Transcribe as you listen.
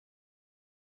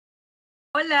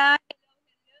Hola.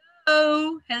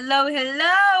 Hello. Hello,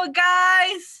 hello,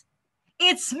 guys.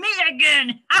 It's me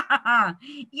again.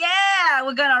 Yeah,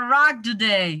 we're gonna rock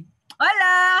today.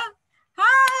 Hola.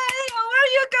 Hi, how are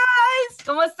you guys?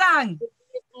 ¿Cómo están? Good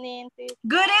evening.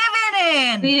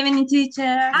 Good evening,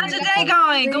 teacher. How's your day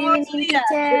going? Good ¿Cómo va evening, su día?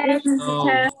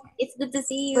 teacher. It's good to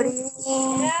see you.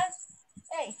 Yes.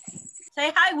 Hey,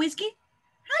 say hi, Whiskey.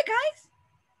 Hi, guys.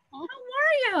 How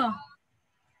are you?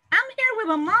 I'm here with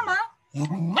my mama.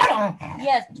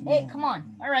 Yes. Hey, come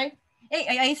on. All right.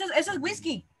 Hey, eso es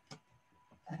Whiskey.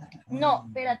 No,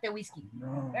 espérate, Whiskey.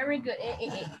 Very good.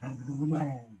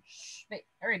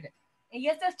 Very good. Y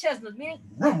este es Chestnut. Miren.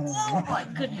 Oh, my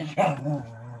goodness.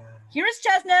 Here is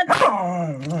Chestnut.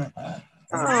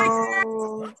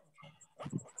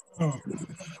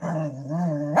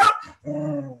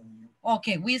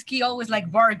 Okay, Whiskey always like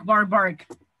bark, bark, bark.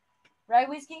 Right,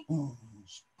 Whiskey?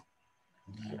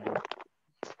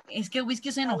 Es que Whiskey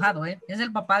es enojado, ¿eh? Es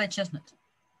el papá de Chestnut.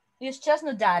 It's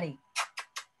Chestnut Daddy.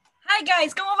 Hi,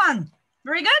 guys. ¿Cómo van?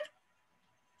 Very good?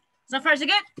 So far, so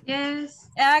good? Yes.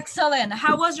 Excellent.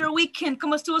 How was your weekend?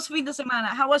 ¿Cómo estuvo su fin de semana?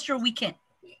 How was your weekend?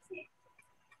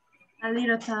 A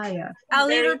little tired. A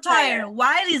little tired.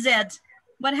 Why is it?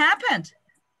 What happened?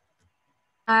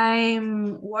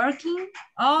 I'm working.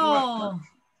 Oh,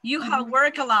 you have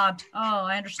work a lot. Oh,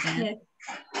 I understand. Yes.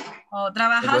 Oh, It was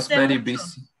trabajaste very mucho.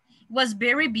 busy. Was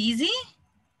very busy?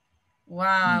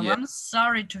 Wow, Yeah. I'm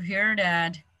sorry to hear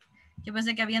that. Yo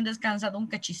pensé que habían descansado un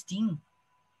cachistín.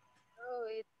 Oh,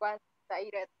 it was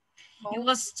tired. It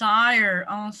was tired.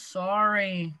 Oh,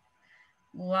 sorry.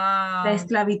 Wow. La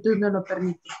esclavitud no lo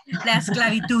permite. La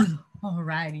esclavitud.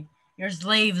 Alrighty. You're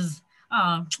slaves.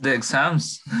 Oh, The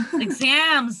exams.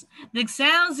 exams. The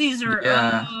exams, Caesar.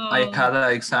 Yeah, Oh. I had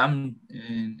an exam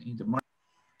in the morning.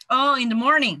 Oh, in the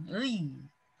morning. Oy.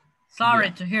 Sorry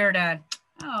Yeah. to hear that.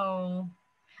 Oh,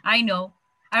 I know.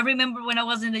 I remember when I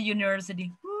was in the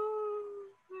university.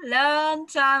 Woo, long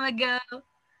time ago.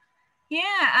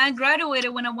 Yeah, I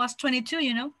graduated when I was 22,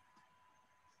 you know.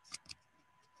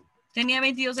 Tenía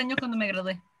 22 años cuando me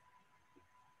gradué.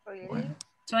 Really? Bueno,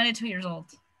 22 years old.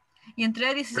 Y entré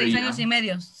a 16 Very años young. y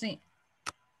medio, sí.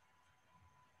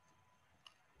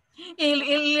 Él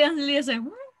le hace,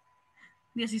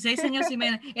 16 años y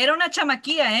medio. Era una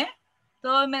chamaquía, ¿eh?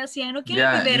 Todos me decían, ¿no quieres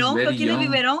yeah, it's biberón? ¿No very quieres young.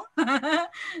 biberón?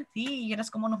 Sí, y eras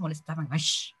como nos molestaban. Ay,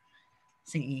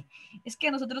 sí, es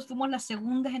que nosotros fuimos la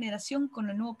segunda generación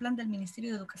con el nuevo plan del Ministerio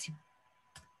de Educación.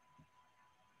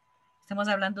 Estamos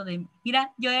hablando de,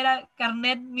 mira, yo era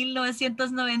carnet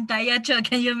 1998,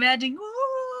 can you imagine?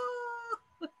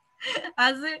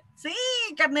 Sí,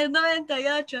 carnet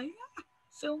 98,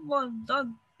 hace un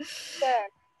montón.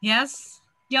 Yes,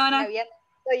 Me Jonah, había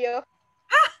nacido yo.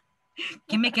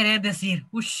 ¿qué me querés decir?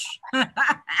 Ush.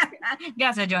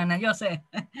 Gracias, Joana, yo sé.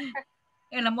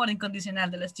 El amor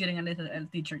incondicional del student and el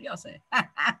teacher, yo sé.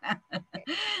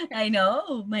 I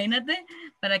know, imagínate,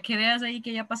 para que veas ahí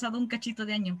que ya ha pasado un cachito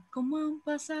de año. ¿Cómo han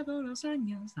pasado los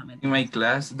años? No, In my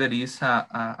class, there is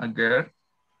a girl.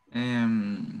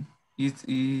 It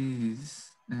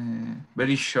is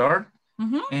very short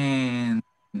and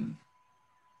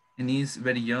is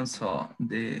very young. So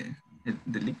the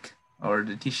leak or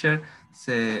the teacher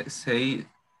say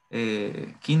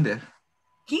kinder.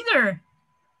 Kinder.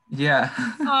 Yeah.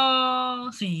 Oh,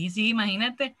 sí,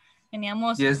 imagínate.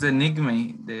 Teníamos Yes, the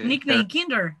nickname. nickname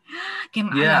Kinder. Qué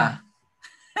mala. Yeah.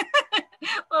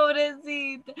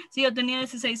 Pobrecita. Sí, yo tenía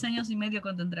 16 años y medio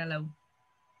cuando entré a la U.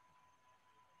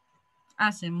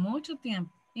 Hace mucho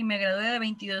tiempo. Y me gradué de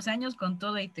 22 años con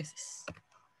todo y tesis.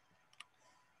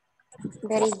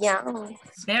 Very young.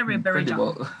 Very, very young.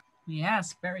 Incredible.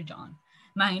 Yes, very young.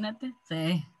 Imagínate.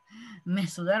 Sí. Me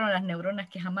sudaron las neuronas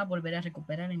que jamás volveré a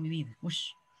recuperar en mi vida.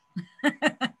 Ush.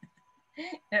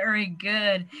 Very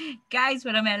good. Guys,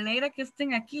 pero me alegra que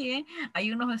estén aquí, ¿eh?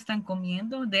 Hay unos que están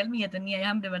comiendo. Delmi ya tenía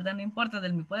hambre, ¿verdad? No importa,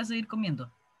 Delmi, puedes seguir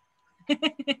comiendo.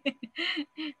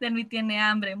 Delmi tiene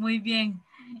hambre, muy bien.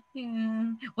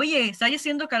 Oye, ¿está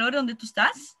haciendo calor donde tú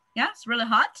estás? Yeah, it's really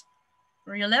hot.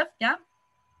 Where you live, yeah.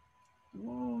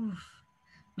 Uf,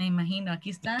 me imagino, aquí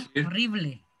está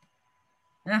horrible.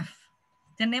 Uf.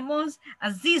 Tenemos a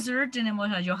Caesar,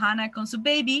 tenemos a Johanna con su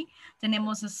baby,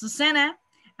 tenemos a Susana,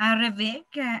 a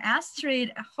Rebecca, Astrid,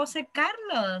 a José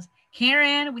Carlos,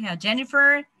 Karen, we have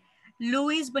Jennifer,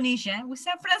 Luis Bonicia, we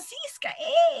have Francisca,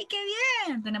 ¡hey, qué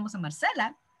bien! Tenemos a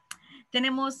Marcela,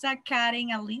 tenemos a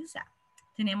Karen, a Lisa,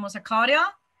 tenemos a Claudio,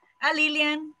 a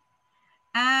Lilian,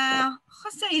 a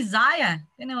José Isaiah,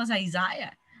 tenemos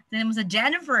a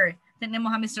Jennifer,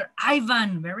 Tenemos a Mr.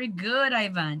 Ivan. Very good,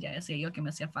 Ivan. Ya decía yo que me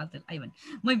hacía falta el Ivan.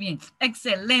 Muy bien.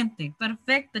 Excelente.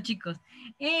 Perfecto, chicos.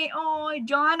 Oh,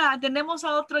 Johanna, tenemos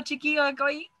a otro chiquillo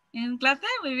hoy en clase.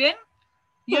 Muy bien.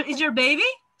 Is your baby?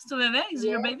 ¿Es tu bebé? Is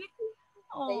your baby?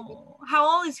 Oh, how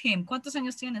old is him? ¿Cuántos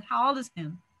años tienes? How old is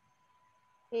him?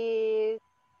 He's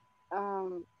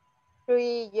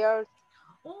 3 years.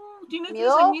 Oh, ¿tiene 3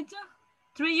 ¿Mío? añitos?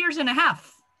 3 years and a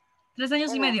half. 3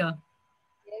 años y medio.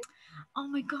 Yes. Oh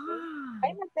my God.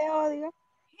 Ay, Mateo, diga.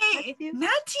 Hey,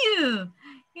 Matthew.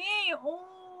 Hey,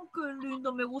 oh, qué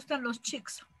lindo. Me gustan los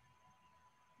chicks.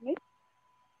 ¿Sí?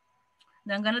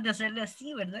 Dan ganas de hacerle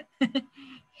así, ¿verdad?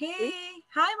 Hey,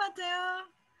 hi, Mateo.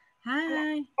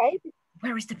 Hi. Hi.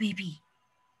 Where is the baby?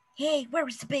 Hey, where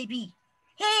is the baby?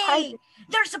 Hi. Hey,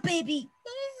 there's a baby.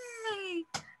 Hey.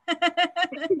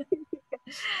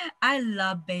 I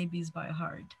love babies by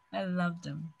heart. I love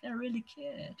them. They're really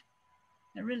cute.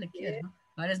 They're really cute. Yeah. Huh?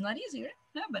 But it's not easy, right?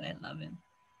 No, but I love him.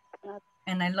 Not-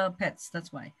 And I love pets.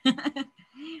 That's why.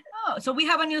 Oh, so we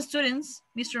have a new student,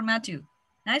 Mr. Matthew.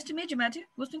 Nice to meet you, Matthew.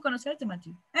 Gusto en conocerte,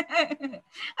 Matthew.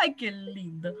 Ay, qué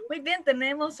lindo. Muy bien,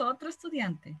 tenemos otro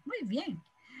estudiante. Muy bien.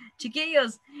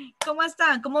 Chiquillos, ¿cómo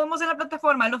están? ¿Cómo vamos en la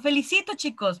plataforma? Los felicito,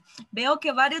 chicos. Veo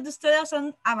que varios de ustedes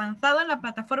han avanzado en la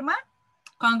plataforma.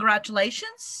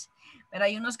 Congratulations. Pero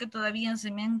hay unos que todavía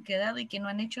se me han quedado y que no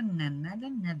han hecho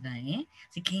nada, ¿eh?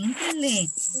 Así que éntrenle.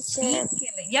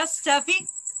 ¿Ya, Steffi?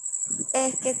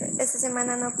 Es que esta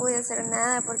semana no pude hacer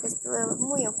nada porque estuve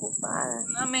muy ocupada.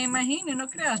 No me imagino, no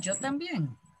creas, yo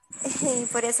también. Y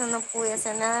por eso no pude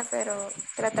hacer nada, pero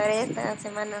trataré esta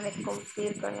semana de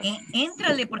cumplir con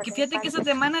Éntrale, porque fíjate que esa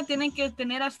semana tienen que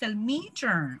tener hasta el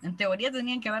midterm. En teoría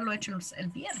tenían que haberlo hecho el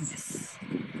viernes.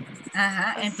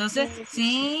 Ajá, entonces,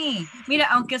 sí. Mira,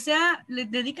 aunque sea,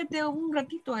 dedícate un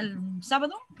ratito el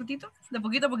sábado, un ratito, de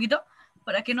poquito a poquito,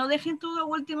 para que no dejen todo a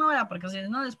última hora, porque si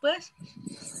no después.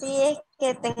 Sí, es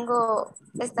que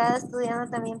estaba estudiando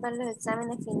también para los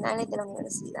exámenes finales de la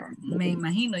universidad. Me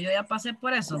imagino, yo ya pasé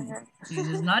por eso.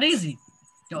 It's not easy.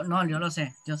 Yo lo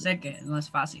sé, yo sé que no es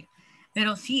fácil.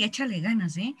 Pero sí, échale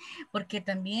ganas, ¿eh? Porque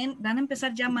también van a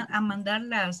empezar ya a mandar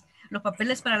los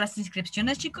papeles para las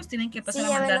inscripciones, chicos, tienen que empezar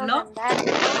a mandarlo.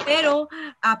 Pero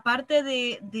aparte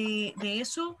de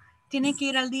eso, tienen que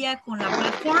ir al día con la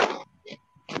plataforma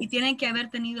y tienen que haber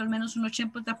tenido al menos un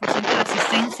 80% de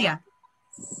asistencia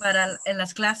en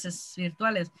las clases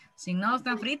virtuales. Si no,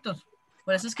 están fritos.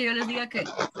 Por eso es que yo les digo que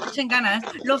echen ganas.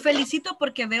 Los felicito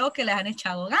porque veo que les han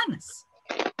echado ganas.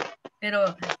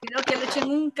 Pero quiero que le echen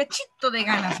un cachito de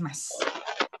ganas más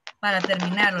para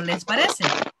terminarlo. ¿Les parece?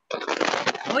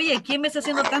 Oye, ¿quién me está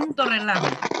haciendo tanto relajo?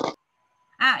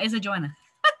 Ah, esa es Joana.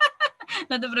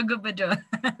 No te preocupes, Joana.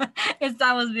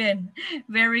 Estamos bien.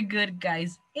 Very good,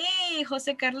 guys. Hey,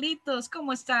 José Carlitos,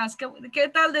 ¿cómo estás? ¿Qué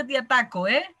tal de ti, Ataco,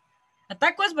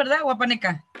 ¿Ataco es verdad o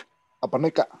Apaneca?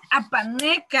 Apaneca.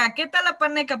 Apaneca. ¿Qué tal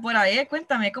Apaneca por ahí?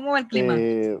 Cuéntame, ¿cómo va el clima?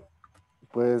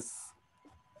 Pues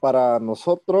para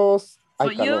nosotros hay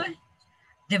For calor. you,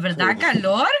 ¿de verdad Sí.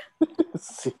 calor?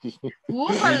 Sí.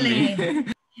 ¡Újale!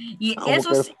 Y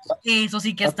eso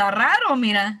sí que está raro,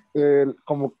 mira.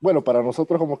 Bueno, para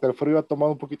nosotros como que el frío ha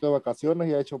tomado un poquito de vacaciones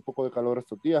y ha hecho un poco de calor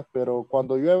estos días, pero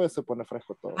cuando llueve se pone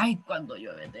fresco todo. Ay, cuando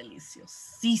llueve,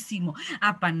 deliciosísimo.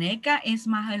 Apaneca es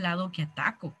más helado que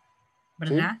Ataco,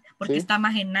 ¿verdad? Sí, porque sí. está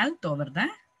más en alto, ¿verdad?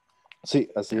 Sí,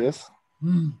 así es.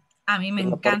 A mí me Es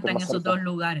la parte encantan más esos alta. dos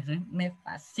lugares, me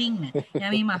fascina. Y a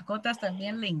mis mascotas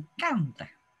también le encanta.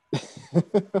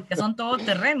 Que son todos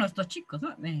terrenos estos chicos,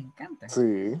 ¿no? Me encantan.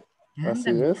 Sí, así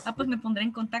Ándale. es. Pues me pondré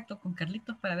en contacto con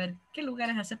Carlitos para ver qué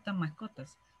lugares aceptan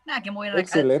mascotas. Nada, que me voy a ir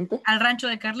Excelente. al rancho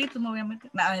de Carlitos, me voy a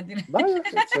meter. Nada, mentira. Vaya,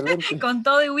 excelente. Con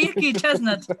todo y whisky y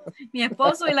chestnut. Mi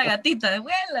esposo y la gatita.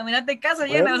 Bueno, mirate, casa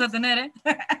llena vas a tener,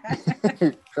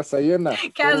 Casa llena.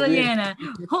 Casa llena.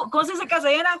 ¿Cómo se dice casa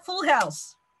llena? Full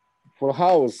house. Full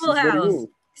house. Full Very house. good.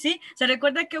 Sí, se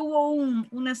recuerda que hubo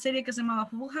una serie que se llamaba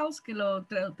Full House, que lo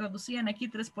traducían aquí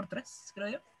 3x3, creo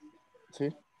yo.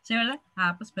 Sí. Sí, ¿verdad?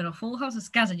 Pues pero Full House es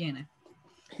casa llena.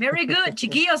 Very good.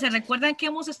 Chiquillos, ¿se recuerdan qué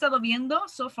hemos estado viendo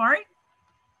so far?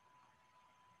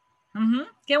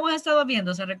 ¿Qué hemos estado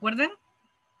viendo? ¿Se recuerdan?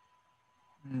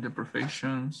 The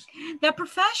professions. The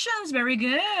professions, very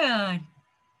good.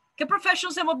 ¿Qué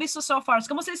professions hemos visto so far?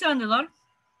 ¿Cómo se dice vendedor?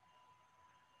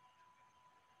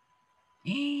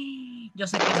 Yo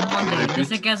sé que es Monday, yo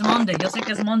sé que es Monday, yo sé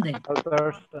que es Monday.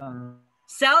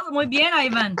 Muy bien,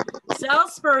 Ivan.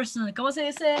 Salesperson, ¿cómo se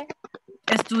dice?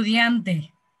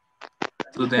 Estudiante.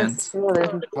 Student.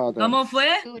 ¿Cómo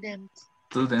fue? Student.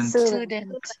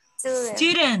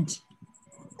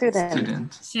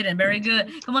 Student, very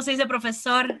good. ¿Cómo se dice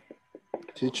profesor?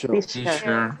 Teacher.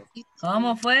 Teacher.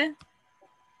 ¿Cómo fue?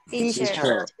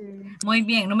 Teacher. Muy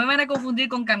bien, no me van a confundir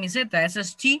con camiseta, eso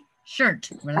es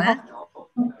T-shirt, ¿verdad?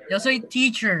 Yo soy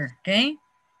teacher, ¿ok?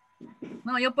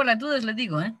 No, yo por las dudas les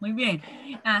digo, ¿eh? Muy bien.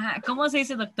 Ajá, ¿cómo se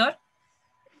dice doctor?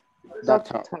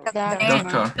 Doctor.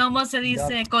 Doctor. ¿Cómo se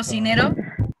dice cocinero?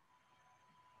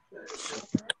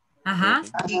 Ajá.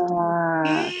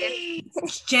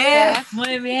 Chef,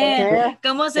 muy bien.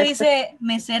 ¿Cómo se dice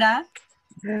mesera?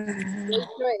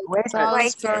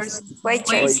 Waitress.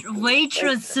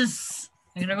 Waitresses.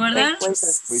 ¿Me recuerdan?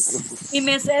 Waitress. ¿Y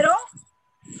mesero?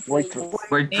 Waitress.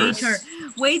 Waitress.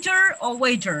 Waiter o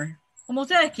waiter, como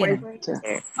ustedes quieran.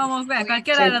 Vamos a ver,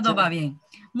 cualquiera de las dos va bien.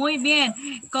 Muy bien.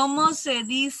 ¿Cómo se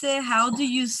dice? How do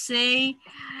you say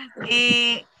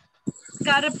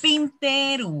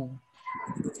carpintero?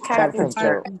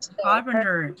 Carpenter.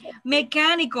 Carpenter.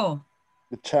 Mecánico.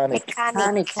 Mechanic.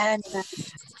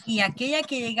 Y aquella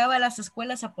que llegaba a las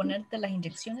escuelas a ponerte las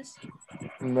inyecciones.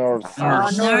 Nurse.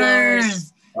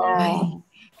 Nurse. Ay,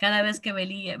 cada vez que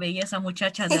veía esa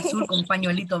muchacha de azul con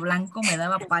pañuelito blanco me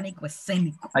daba pánico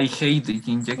escénico. I hate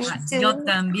the injection. Yo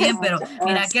también, pero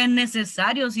mira que es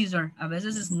necesario, César. A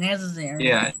veces es necesario.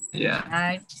 Yeah, yeah.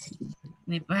 Ay,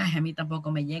 a mí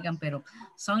tampoco me llegan, pero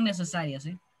son necesarias,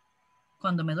 ¿eh?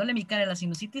 Cuando me duele mi cara de la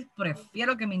sinusitis,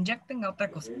 prefiero que me inyecten a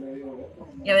otra cosa.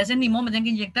 Y a veces ni modo me tienen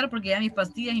que inyectar porque ya mis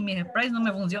pastillas y mis sprays no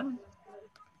me funcionan.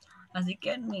 Así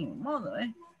que ni modo,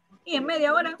 ¿eh? Y en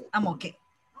media hora, amo que.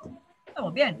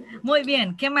 Estamos bien, muy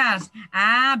bien. ¿Qué más?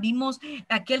 Ah, vimos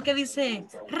aquel que dice,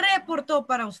 reportó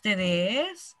para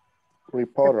ustedes.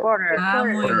 Reporter. Ah,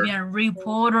 muy bien,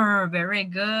 reporter, very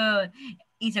good.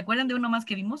 ¿Y se acuerdan de uno más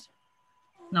que vimos?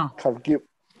 No.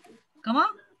 ¿Cómo?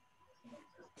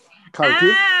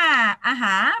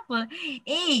 Ajá, pues,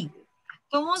 hey,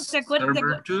 ¿cómo se acuerdan?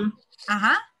 Server two.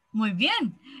 Ajá, muy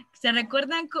bien. ¿Se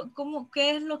recuerdan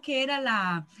qué es lo que era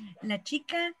la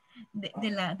chica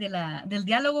del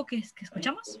diálogo que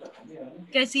escuchamos?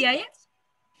 ¿Qué decía ella?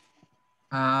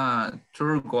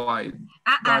 Tour guide.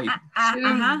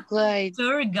 Ajá.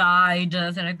 Tour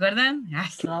guide, ¿se recuerdan?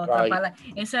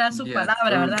 Esa era su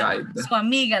palabra, ¿verdad? Guide. Su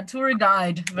amiga, tour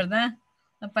guide, ¿verdad?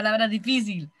 Una palabra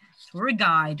difícil. Tour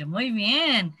guide, muy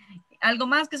bien. ¿Algo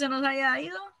más que se nos haya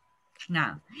ido?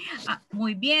 Nada.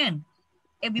 Muy bien.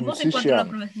 Vimos en cuanto a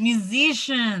la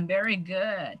musician, very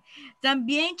good.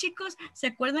 También, chicos, ¿se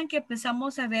acuerdan que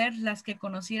empezamos a ver las que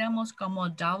conociéramos como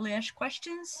WH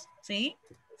questions? ¿Sí?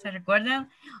 ¿Se recuerdan?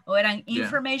 O eran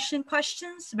information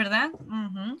questions, ¿verdad?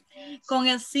 Con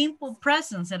el simple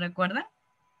present, ¿se recuerdan?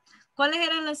 ¿Cuáles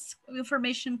eran las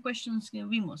information questions que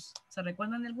vimos? ¿Se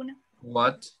recuerdan de alguna?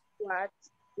 What?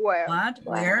 Where. What,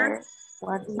 where,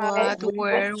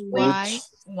 Where,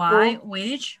 why,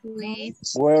 which,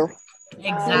 Where.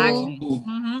 exactly.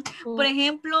 Por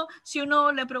ejemplo, si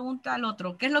uno le pregunta al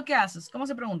otro, ¿qué es lo que haces? ¿Cómo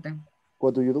se pregunta?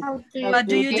 What do you do? What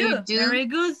do you do? Very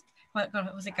good.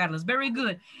 José Carlos, very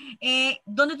good.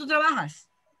 ¿Dónde tú trabajas?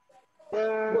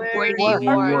 Where do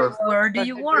you work? Where do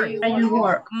you work? Where you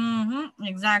work.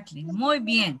 Exactly. Muy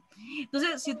bien.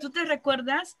 Entonces, si tú te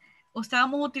recuerdas,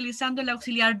 estábamos utilizando el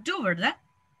auxiliar do, ¿verdad?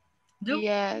 Do.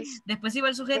 Yes. Después iba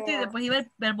el sujeto y después iba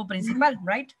el verbo principal,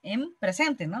 right? En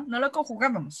presente, ¿no? No lo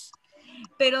conjugábamos.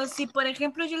 Pero si, por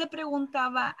ejemplo, yo le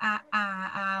preguntaba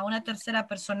a una tercera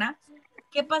persona,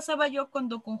 ¿qué pasaba yo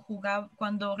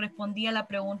cuando respondía a la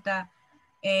pregunta,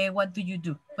 what do you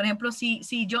do? Por ejemplo,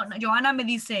 si Johanna me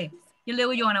dice, yo le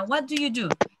digo, Johanna, what do you do?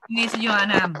 Y me dice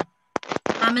Johanna,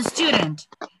 I'm a student.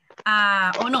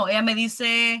 O no, ella me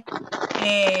dice,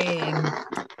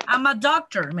 I'm a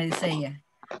doctor, me dice ella.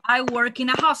 I work in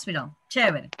a hospital.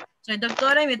 Chévere. Soy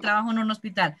doctora y me trabajo en un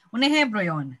hospital. Un ejemplo,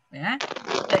 Johanna. ¿Verdad?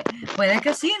 Puede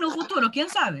que sí, en un futuro, quién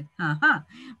sabe. Ajá.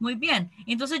 Muy bien.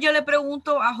 Entonces yo le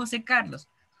pregunto a José Carlos.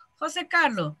 José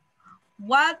Carlos,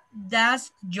 what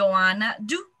does Johanna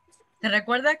do? ¿Te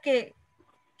recuerda que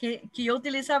yo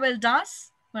utilizaba el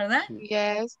does? ¿Verdad?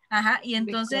 Yes. Ajá. Y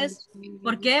entonces,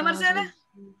 ¿por qué, Marcela?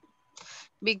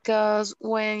 Because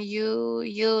when you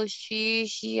use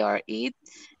she, or it,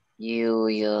 you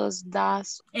use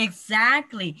does.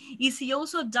 Exactly. Y si yo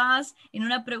uso does en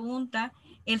una pregunta,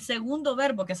 el segundo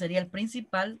verbo, que sería el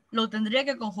principal, ¿lo tendría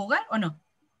que conjugar o no?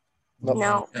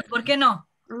 No. ¿Por qué no?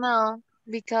 No,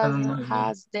 because it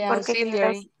has the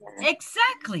auxiliary.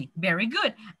 Exactly. Very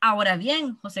good. Ahora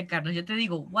bien, José Carlos, yo te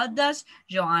digo, what does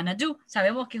Johanna do?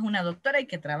 Sabemos que es una doctora y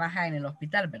que trabaja en el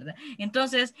hospital, ¿verdad?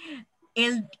 Entonces,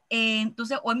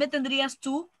 hoy me tendrías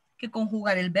tú que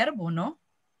conjugar el verbo, ¿no?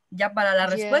 Ya para la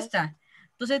respuesta.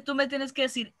 Entonces tú me tienes que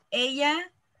decir,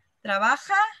 ella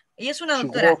es una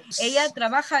doctora, ella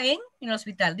trabaja en el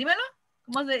hospital. Dímelo,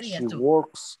 ¿cómo dirías tú?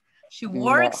 She In a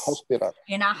works hospital.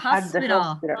 in a At the hospital.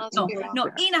 hospital. So, no,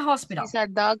 in a hospital. She's a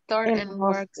doctor In a and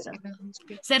works hospital. in a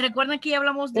hospital. ¿Se recuerdan que ya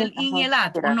hablamos del In a in y el at o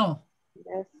hospital. no?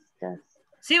 Yes, yes,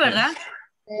 Sí, ¿verdad?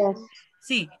 yes.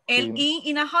 Sí, el Sí.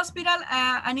 in a hospital,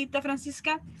 Anita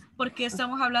Francisca, porque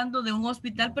estamos hablando de un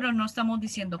hospital, pero no estamos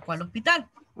diciendo cuál hospital.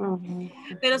 Mhm.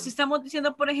 Pero si estamos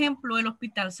diciendo, por ejemplo, el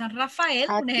Hospital San Rafael,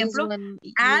 At un is ejemplo, when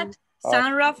at you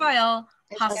San Rafael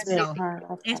Hospital.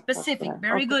 specific. Specific,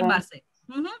 very good, Okay. Marce.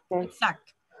 Ujú, Okay.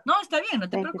 exacto. No, está bien, no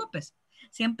te Thank you. preocupes.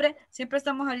 Siempre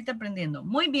estamos ahorita aprendiendo.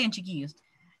 Muy bien, chiquillos.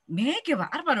 Mire, qué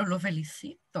bárbaro, lo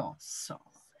felicito.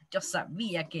 Yo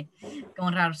sabía que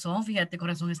con razón, fíjate, con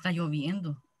razón está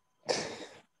lloviendo.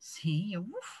 Sí,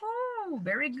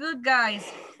 very good, guys.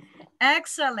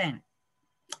 Excellent.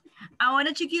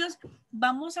 Ahora, chiquillos,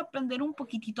 vamos a aprender un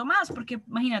poquitito más, porque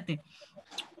imagínate,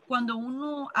 cuando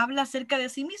uno habla acerca de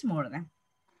sí mismo, ¿verdad?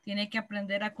 Tiene que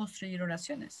aprender a construir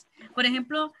oraciones. Por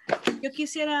ejemplo, yo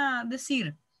quisiera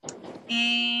decir,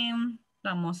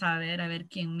 vamos a ver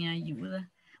quién me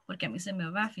ayuda, porque a mí se me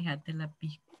va, fíjate, la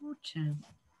piscucha.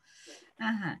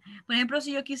 Ajá. Por ejemplo,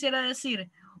 si yo quisiera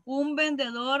decir, un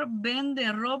vendedor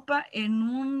vende ropa en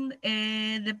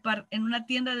una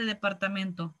tienda de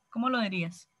departamento, ¿cómo lo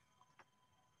dirías?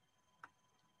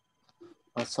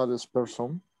 A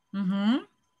salesperson. Ujú.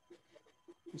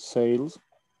 Sales.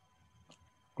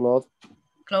 Cloth.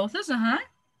 Clothes, ajá.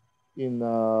 In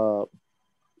a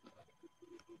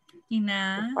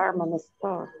Department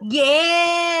store.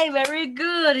 Yay, very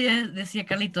good. Decía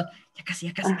Carlitos,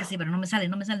 ya casi, pero no me sale.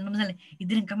 It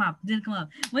didn't come up.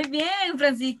 Muy bien,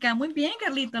 Francisca, muy bien,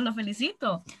 Carlitos, lo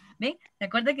felicito. ¿Ven?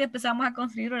 ¿Recuerda que empezamos a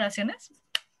construir oraciones?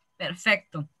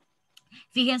 Perfecto.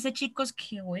 Fíjense, chicos,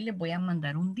 que hoy les voy a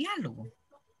mandar un diálogo.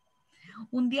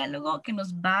 Un diálogo que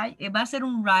nos va a ser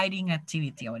un writing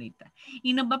activity ahorita.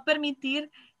 Y nos va a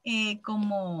permitir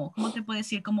 ¿cómo te puedo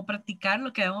decir? Como practicar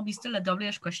lo que habíamos visto en las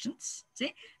WH questions,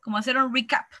 ¿sí? Como hacer un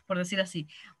recap, por decir así.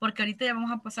 Porque ahorita ya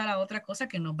vamos a pasar a otra cosa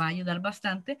que nos va a ayudar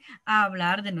bastante a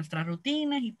hablar de nuestras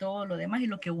rutinas y todo lo demás y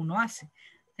lo que uno hace,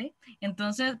 ¿sí?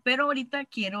 Entonces, pero ahorita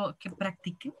quiero que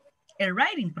practiquen el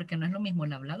writing, porque no es lo mismo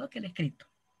el hablado que el escrito,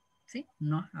 ¿sí?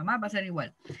 No, jamás va a ser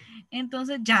igual.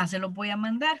 Entonces, ya se los voy a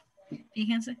mandar.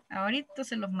 Fíjense, ahorita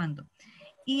se los mando.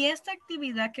 Y esta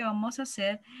actividad que vamos a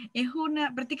hacer es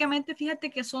prácticamente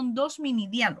fíjate que son 2 mini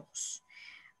diálogos.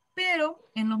 Pero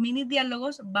en los mini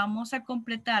diálogos vamos a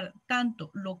completar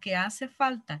tanto lo que hace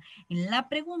falta en la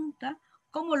pregunta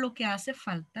como lo que hace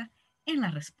falta en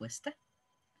la respuesta.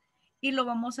 Y lo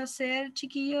vamos a hacer,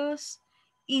 chiquillos,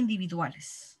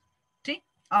 individuales. ¿Sí?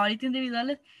 Ahorita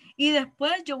individuales. Y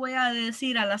después yo voy a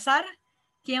decir al azar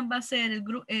quién va a ser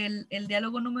el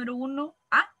diálogo número 1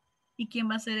 A y quién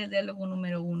va a ser el diálogo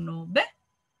número 1 B.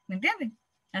 ¿Me entienden?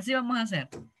 Así vamos a hacer.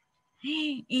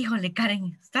 Híjole,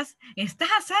 Karen, estás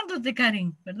asándote,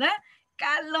 Karen, ¿verdad?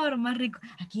 Calor más rico.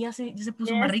 Aquí ya se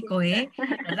puso más rico, ¿eh?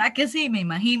 ¿Verdad que sí? Me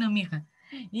imagino, mija.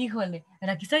 Híjole,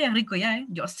 pero aquí está ya rico ya, ¿eh?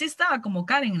 Yo sí estaba como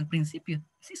Karen al principio,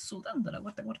 así sudando la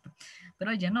gota corta,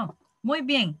 pero ya no. Muy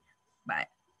bien. Bye.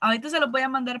 Ahorita se los voy a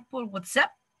mandar por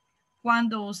WhatsApp.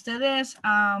 Cuando ustedes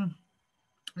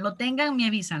lo tengan, me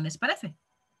avisan, ¿les parece?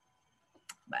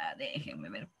 Va, déjenme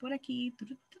ver por aquí.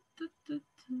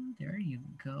 There you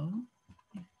go.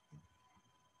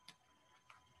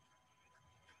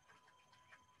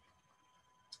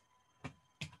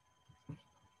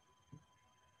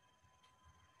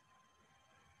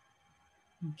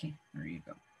 Okay, there you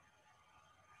go.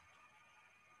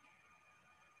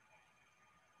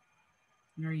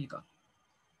 There you go.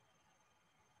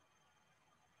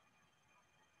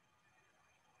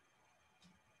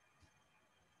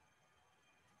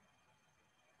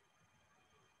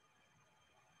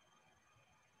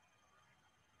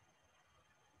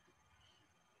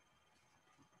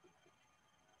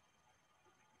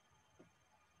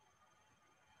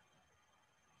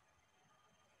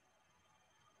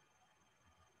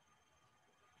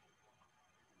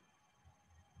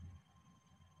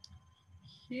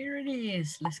 Here it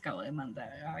is. Les acabo de mandar.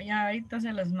 Ya ahorita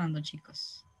se las mando,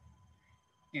 chicos.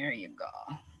 There you go.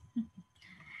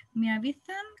 Me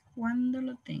avisan cuando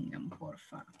lo tengan, por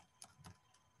favor.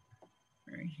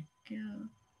 There you go.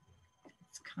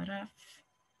 It's cut off.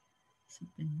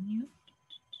 Super new.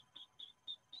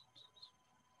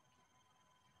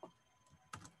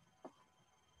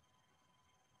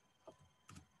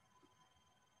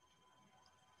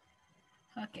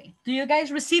 Okay. Do you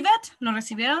guys receive it? ¿Lo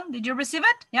recibieron? Did you receive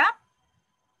it? Yeah?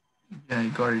 Yeah, I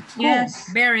got it. Cool.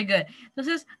 Yes. Very good.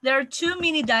 Entonces, there are 2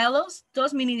 mini dialogues,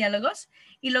 2 mini diálogos.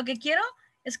 Y lo que quiero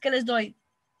es que les doy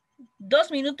 2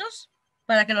 minutos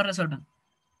para que lo resuelvan.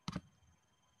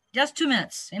 Just 2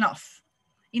 minutes, enough.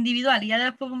 individual y ya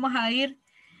después vamos a ir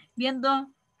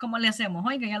viendo cómo le hacemos.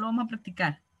 Oiga, ya lo vamos a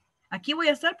practicar. Aquí voy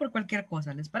a estar por cualquier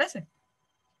cosa, ¿les parece?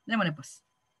 Démosle pues.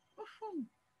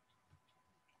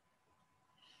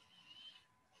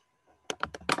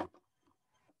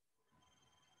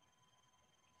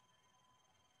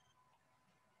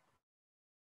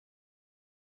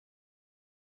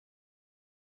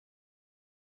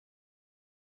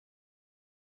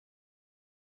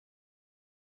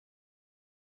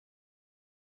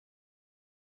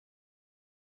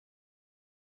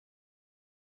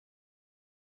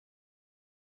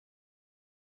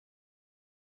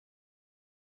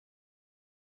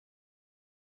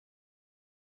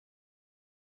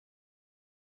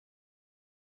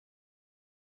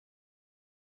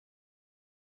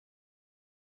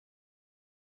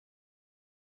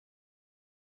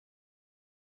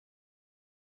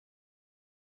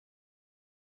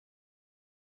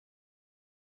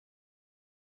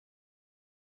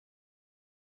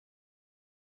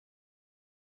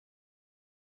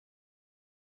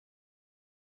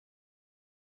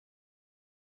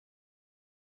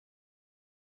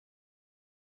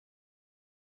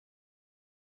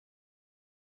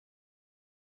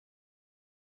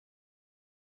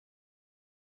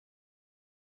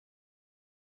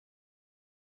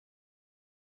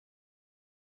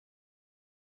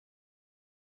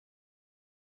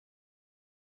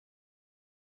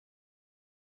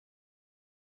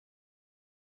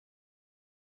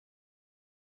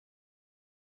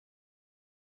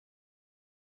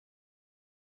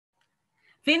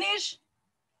 Finish?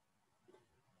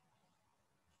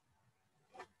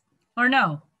 Or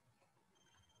no?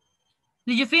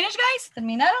 Did you finish, guys?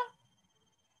 ¿Terminaron?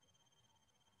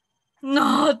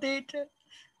 No, teacher.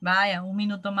 Vaya, un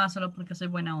minuto más solo porque soy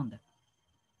buena onda.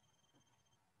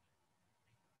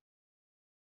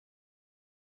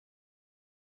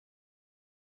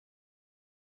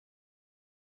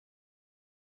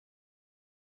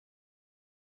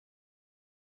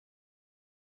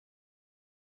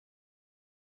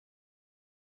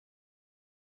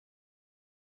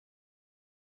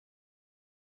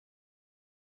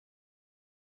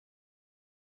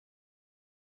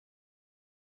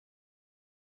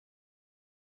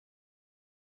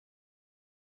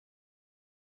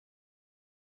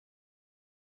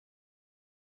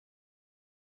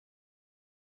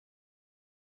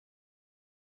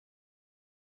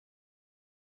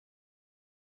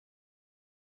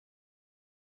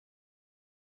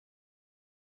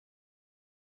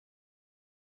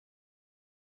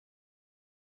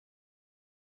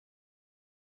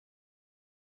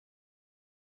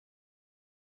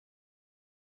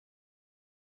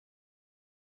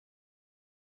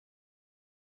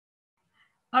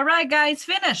 All right, guys,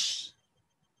 finish.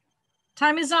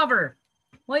 Time is over.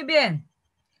 Muy bien.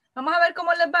 Vamos a ver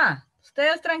cómo les va.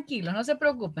 Ustedes tranquilos, no se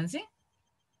preocupen, ¿sí?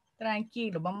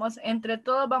 Tranquilos, vamos, entre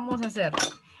todos vamos a hacer.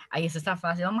 Ahí está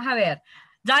fácil, vamos a ver.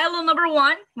 Dialogue number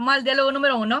 1, vamos al diálogo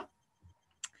número 1.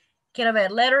 Quiero ver,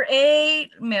 letter A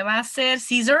me va a hacer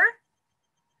Caesar.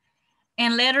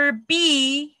 En letter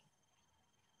B,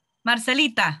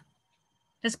 Marcelita.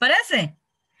 ¿Les parece?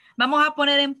 Vamos a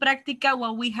poner en práctica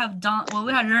what we have done, what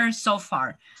we have learned so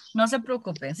far. No se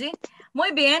preocupen, ¿sí?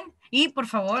 Muy bien. Y por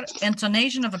favor,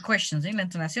 intonation of a question, ¿sí? La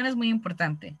entonación es muy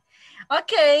importante.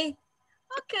 Okay.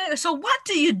 Okay. So what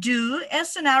do you do in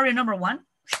scenario number 1?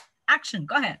 Action.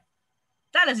 Go ahead.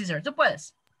 Dale, Cesar. Tú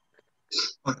puedes.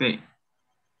 Okay.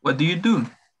 What do you do?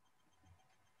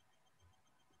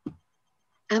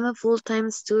 I'm a full-time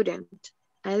student.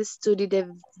 I study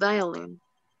the violin.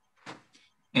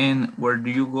 And where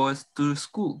do you go to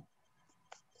school?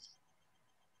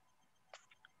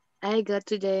 I go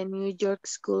to the New York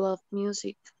School of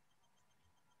Music.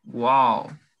 Wow.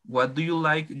 What do you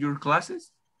like your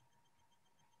classes?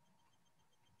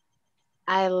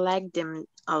 I like them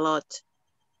a lot.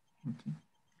 Okay.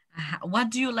 What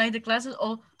do you like the classes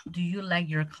or do you like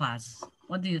your classes?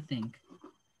 What do you think?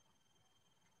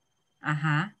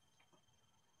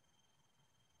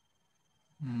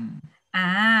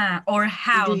 Or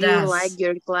how Do you like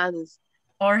your classes?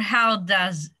 Or how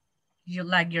does you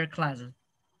like your classes?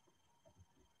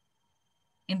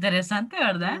 Interesante,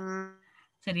 ¿verdad?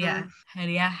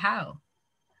 Sería how.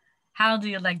 How do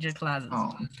you like your classes?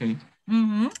 Oh, okay.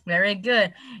 Very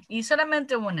good. Y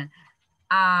solamente una.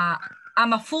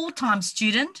 I'm a full-time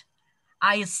student.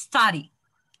 I study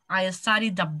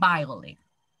the violin.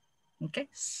 Okay,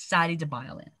 study the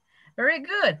violin. Very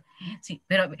good. Sí,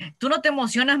 pero tú no te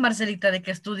emocionas, Marcelita, de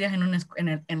que estudias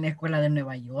en la escuela de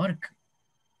Nueva York.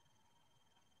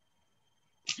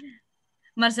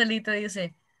 Marcelita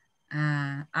dice,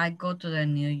 I go to the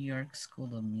New York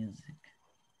School of Music.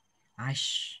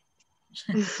 Ash,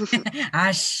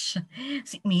 Ash.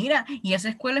 Sí, mira, y esa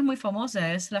escuela es muy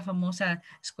famosa, es la famosa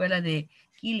escuela de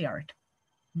Gilliard.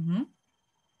 Ujú.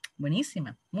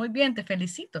 Buenísima, muy bien, te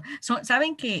felicito.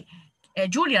 Saben que,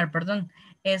 Juilliard, perdón,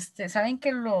 saben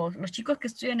que los chicos que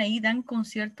estudian ahí dan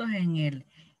conciertos en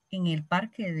el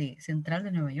parque central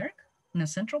de Nueva York, en el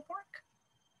Central Park.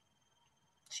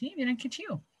 Sí, miren qué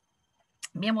chido.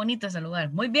 Bien bonito ese lugar.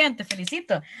 Muy bien, te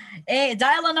felicito.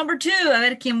 Dialogue number 2, a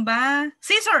ver quién va.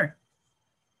 César.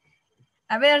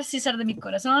 A ver, César de mi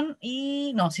corazón.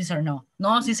 Y no, César no.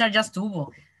 No, César ya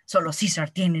estuvo. Solo César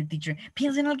tiene, teacher.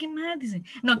 Piensa en alguien más, dice.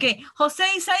 No, que José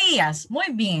Isaías. Muy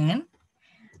bien.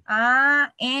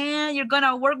 And you're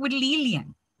gonna work with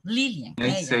Lilian. Lilian. I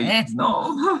Ella say es.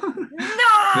 no.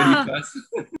 Very ¡No! fast.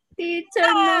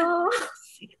 Teacher, no.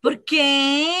 ¿Por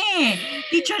qué?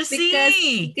 Teacher, Because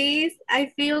sí.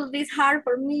 I feel this hard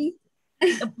for me.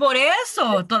 Por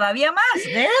eso, todavía más.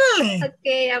 Dele.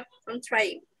 Okay, I'm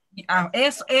trying.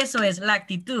 Eso es la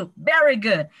actitud. Very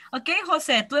good. Ok,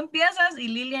 José, tú empiezas y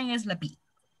Lilian es la P.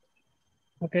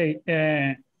 Okay.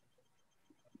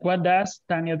 What does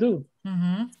Tanya do?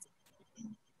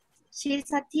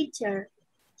 She's a teacher.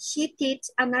 She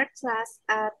teaches an art class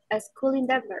at a school in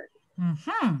Denver.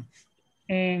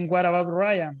 And what about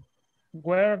Ryan?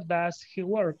 Where does he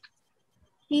work?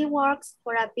 He works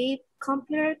for a big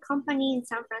computer company in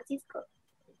San Francisco.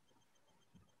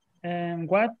 And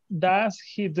what does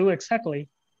he do exactly?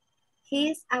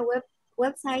 He's a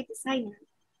website designer.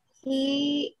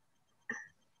 I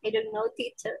don't know,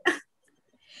 teacher.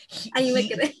 Ahí me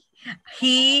quedé.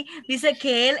 Dice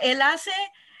que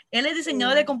él es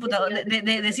diseñador de computador,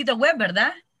 de sitio web,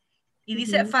 ¿verdad? Y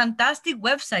dice fantastic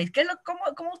websites.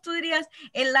 ¿Cómo tú dirías?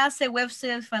 Él hace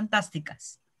websites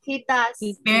fantásticas. He does.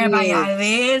 Vaya,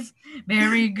 ¿ves?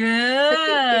 Very good.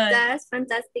 He does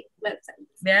fantastic websites.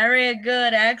 Very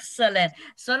good, excellent.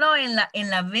 Solo en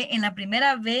la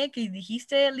primera V que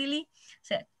dijiste, Lily, o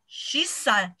sea, she's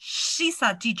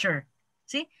a teacher.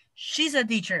 ¿Sí? She's a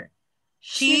teacher.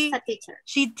 She's a teacher.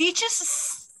 She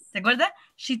teaches, ¿te acuerdas?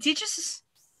 She teaches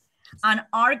an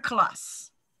art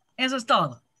class. Eso es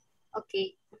todo.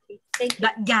 Okay. Thank you.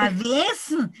 Ya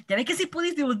ves que sí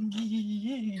pudiste.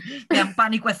 Gran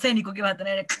pánico escénico que iba a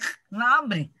tener. No,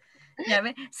 hombre. Ya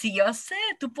ves, si yo sé,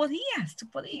 tú podías.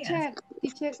 Teacher,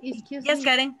 excuse Yes, me.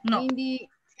 Karen, no. In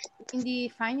the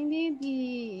finding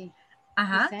the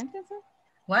sentence.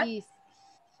 What? Is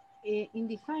in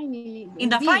the final. In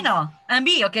the final. And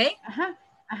B, okay?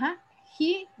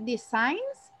 He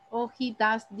designs or he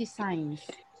does designs.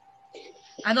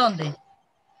 ¿A dónde?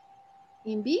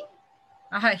 In B.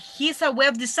 He's a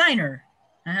web designer.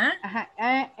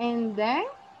 And then.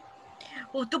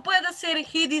 Tú puedes decir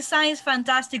he designs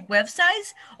fantastic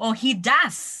websites o he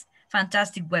does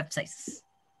fantastic websites.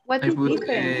 What is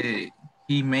different?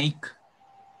 He makes.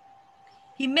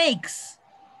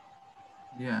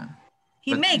 Yeah.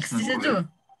 He makes, dices tú.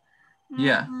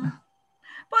 Yeah.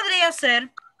 Podría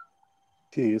ser.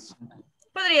 Yes.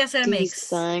 Podría ser makes.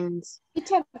 Designs.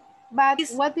 Teacher, but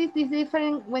what is the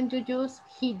difference when you use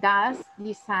he does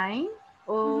design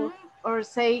or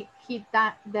say he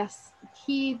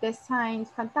designs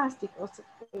fantastic?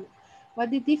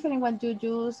 What is different when you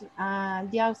use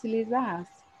the auxiliary does?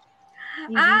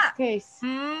 In this case.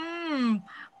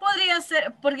 Podría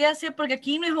ser porque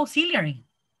aquí no es auxiliary.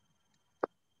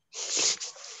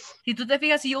 Si tú te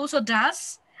fijas, si yo uso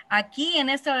does, aquí en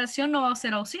esta oración no va a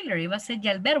ser auxiliary, va a ser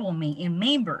ya el verbo main, el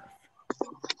main verb.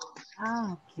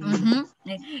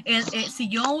 Okay. Si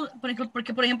yo,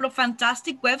 porque por ejemplo,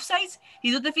 fantastic websites,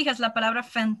 y tú te fijas, la palabra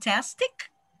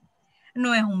fantastic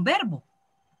no es un verbo.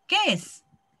 ¿Qué es?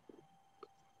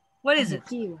 What is it?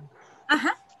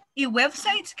 ¿Y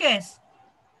websites qué es?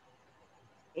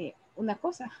 Una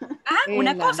cosa.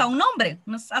 Una cosa, un nombre,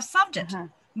 a subject.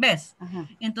 ¿Ves?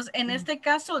 Entonces, en este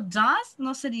caso, does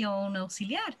no sería un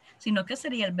auxiliar, sino que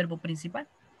sería el verbo principal.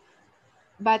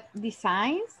 But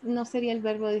designs no sería el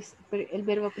verbo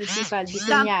principal,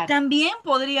 diseñar. También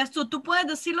podrías tú puedes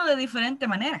decirlo de diferente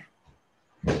manera.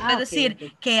 Es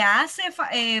decir, que hace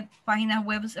páginas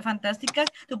web fantásticas,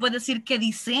 tú puedes decir que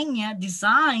diseña,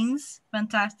 designs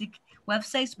fantastic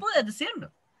websites, puedes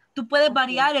decirlo. Tú puedes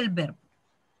variar el verbo.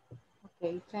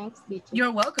 Okay, thanks, teacher.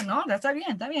 You're welcome. No, está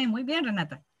bien, muy bien,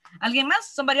 Renata. ¿Alguien más?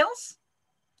 Somebody else?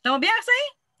 ¿Estamos bien así?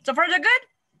 So far, so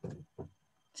good?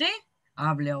 ¿Sí?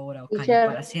 Hable ahora o calle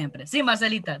para siempre. Sí,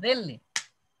 Marcelita, dele.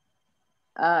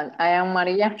 I am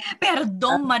María.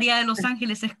 Perdón, María de Los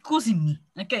Ángeles, excuse me.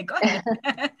 Ok, go ahead.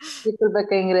 Disculpe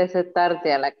que ingresé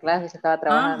tarde a la clase, se estaba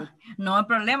trabajando. No hay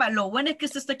problema, lo bueno es que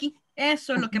usted está aquí.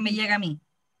 Eso es lo que me llega a mí.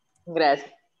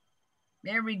 Gracias.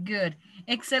 Very good.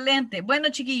 Excelente. Bueno,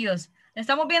 chiquillos,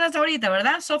 estamos bien hasta ahorita,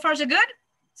 ¿verdad? So far, so good.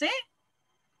 ¿Sí?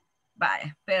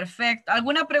 Vale, perfecto.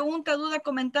 ¿Alguna pregunta, duda,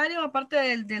 comentario aparte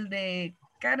del de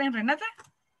Karen, Renata?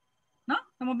 ¿No?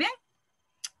 ¿Estamos bien?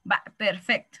 Va,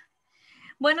 perfecto.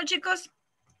 Bueno, chicos,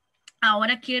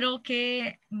 ahora quiero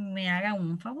que me hagan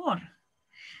un favor.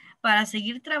 Para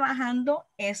seguir trabajando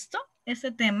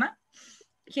este tema,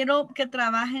 quiero que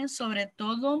trabajen sobre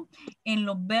todo en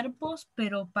los verbos,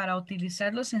 pero para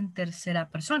utilizarlos en tercera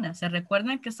persona. ¿Se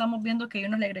recuerdan que estamos viendo que a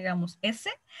unos le agregamos S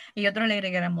y otros le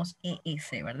agregamos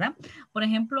ES, ¿verdad? Por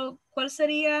ejemplo, ¿cuál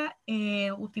sería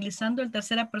utilizando el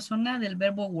tercera persona del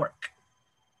verbo work?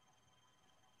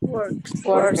 Works.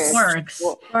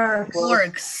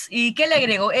 ¿Y qué le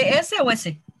agrego? ¿ES o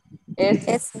S?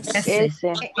 S.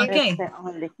 Okay.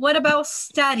 What about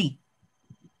study?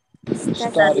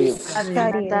 Studies.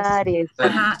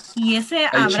 Ajá. ¿Y ese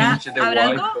habrá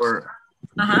algo?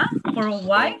 Ajá. ¿Por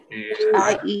why?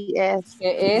 IES.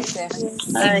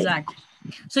 Exactly.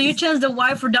 So you change the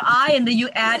Y for the I and then you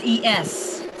add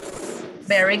ES.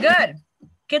 Very good.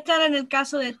 ¿Qué tal en el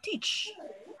caso de teach?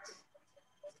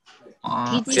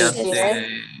 Teachers.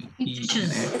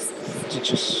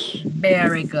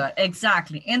 Very good.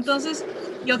 Exactly. Entonces,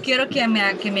 yo quiero que me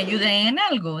ayuden en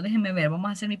algo. Déjenme ver. Vamos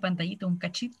a hacer mi pantallita un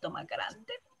cachito más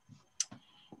grande.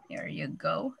 There you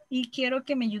go. Y quiero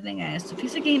que me ayuden a esto.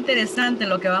 Fíjense que es interesante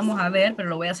lo que vamos a ver, pero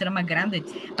lo voy a hacer más grande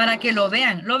para que lo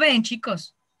vean. ¿Lo ven,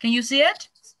 chicos? Can you see it?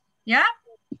 ¿Ya?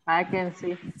 I can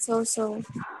see.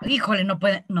 Híjole, no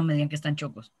me digan que están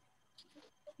chocos.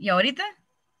 ¿Y ahorita?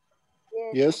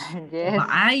 Yes. Yes.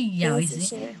 Ay, ya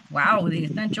 ¿sí? Wow,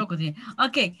 están chocos.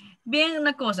 Ok, bien,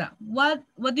 una cosa. What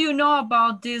do you know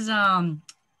about these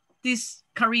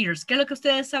careers? ¿Qué es lo que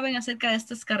ustedes saben acerca de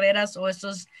estas carreras o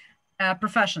estos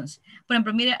professions? Por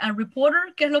ejemplo, mire, a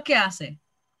reporter, ¿qué es lo que hace?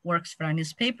 Works for a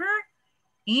newspaper,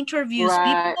 interviews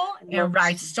people, and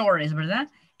writes stories, ¿verdad?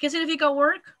 ¿Qué significa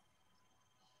work?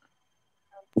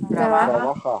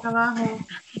 Trabajo.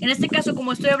 En este caso,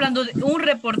 como estoy hablando de un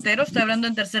reportero, estoy hablando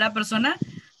en tercera persona,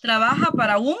 trabaja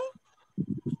para un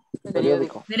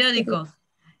periódico.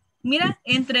 Mira,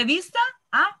 entrevista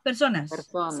a personas.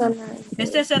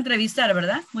 Este es entrevistar,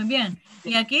 ¿verdad? Muy bien.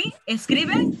 Y aquí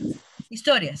escribe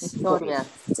historias.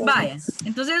 Vaya.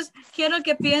 Entonces, quiero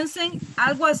que piensen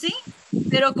algo así,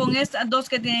 pero con estas dos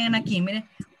que tienen aquí. Mire,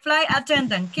 flight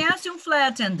attendant. ¿Qué hace un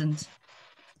flight attendant?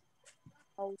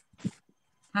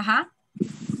 Ajá.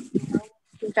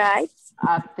 Flight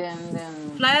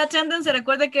attendant se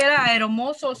recuerda que era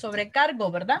aeromozo o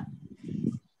sobrecargo, ¿verdad?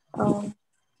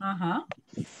 Ajá.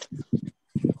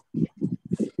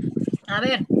 A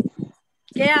ver,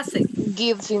 ¿qué hace?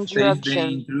 Gives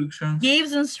instructions.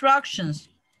 Gives instructions.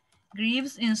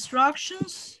 Gives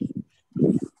instructions.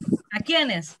 ¿A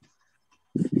quiénes?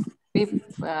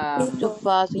 To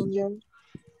passengers.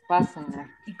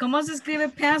 ¿Y cómo se escribe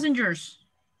passengers?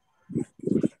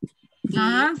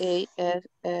 Ajá.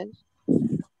 PASS.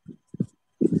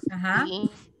 Ajá.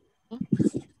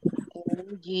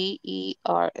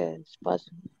 GERS.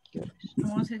 Passengers.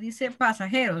 ¿Cómo se dice?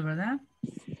 Pasajeros, ¿verdad?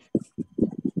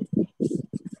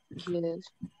 Yes.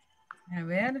 A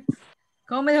ver.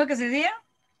 ¿Cómo me dijo que se decía?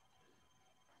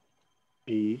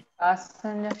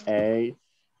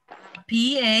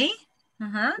 PA.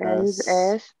 Ajá.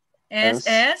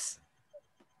 SS.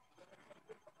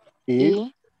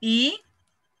 N.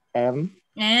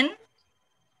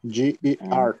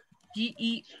 GER.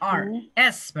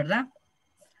 ¿Verdad?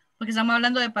 Porque estamos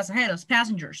hablando de pasajeros.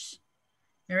 Passengers.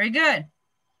 Very good.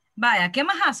 Vaya, ¿qué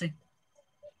más hace?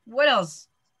 What else?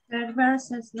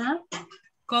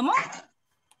 ¿Cómo?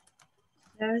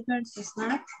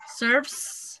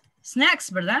 Serves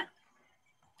snacks, ¿verdad?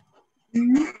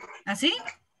 ¿Así?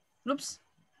 Ups.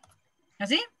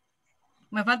 ¿Así?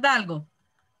 Me falta algo.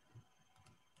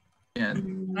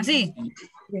 ¿Así?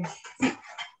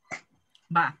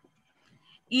 Va.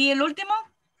 ¿Y el último?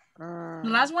 The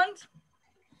last one?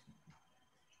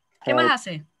 ¿Qué más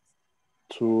hace?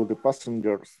 To the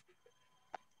passengers.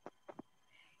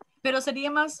 Pero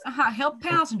sería más, ajá, help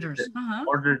passengers. Ajá.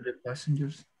 Order the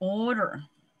passengers. Order.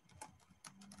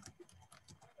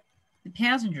 The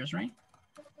passengers, right?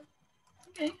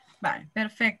 Okay. Vale,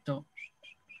 perfecto.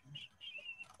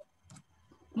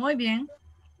 Muy bien.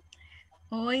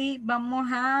 Hoy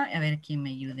vamos a ver quién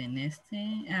me ayude en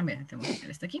este. A ver, tengo que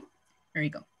hacer este aquí. There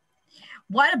you go.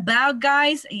 What about,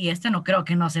 guys? Y esta no creo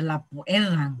que no se la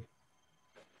puedan.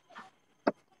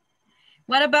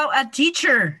 What about a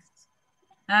teacher?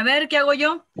 A ver, ¿qué hago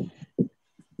yo?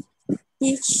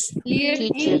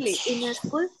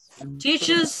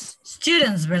 Teaches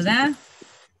students, ¿verdad?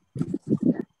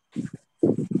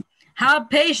 Have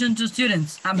patience to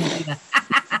students. Ah, mentira.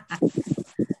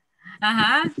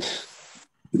 Ajá.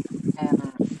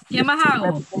 ¿Qué más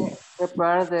hago?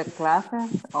 Prepare the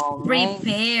classes or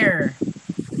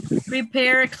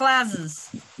Prepare classes.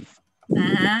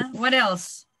 Uh-huh. What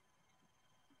else?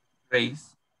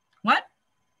 Grace. What?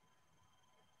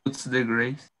 What's the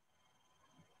grades?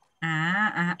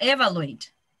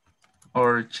 Evaluate.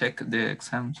 Or check the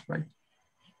exams, right?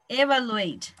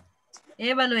 Evaluate.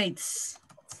 Evaluates.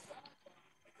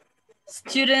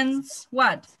 Students,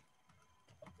 what?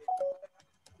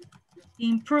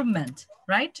 Improvement,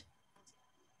 right?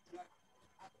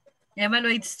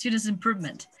 Evaluate students'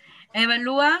 improvement.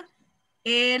 Evalúa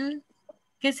el,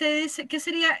 ¿qué se dice? ¿Qué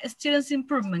sería students'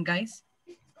 improvement, guys?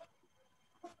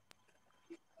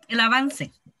 El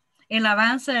avance. El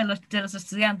avance de los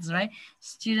estudiantes, right?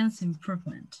 Students'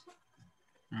 improvement.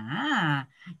 Ah,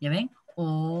 ya ven.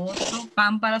 Otro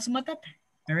pan para su matata.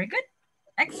 Very good.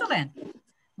 Excellent.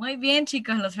 Muy bien,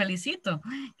 chicos, los felicito.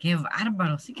 Qué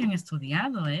bárbaro, sí que han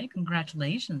estudiado, ¿eh?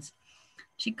 Congratulations.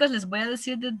 Chicos, les voy a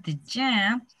decir desde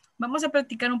ya. Vamos a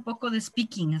practicar un poco de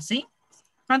speaking, ¿sí?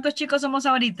 ¿Cuántos chicos somos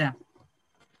ahorita?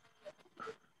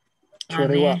 A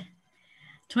ver.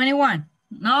 21.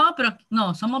 No, pero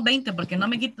no, somos 20 porque no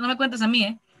me cuentas a mí,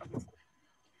 ¿eh?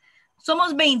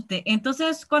 Somos 20.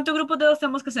 Entonces, ¿cuántos grupos de dos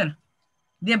tenemos que hacer?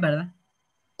 10, ¿verdad?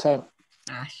 Sí.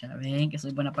 Ah, ya ven que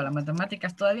soy buena para las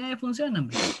matemáticas. Todavía me funcionan.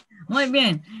 Muy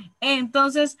bien.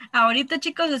 Entonces, ahorita,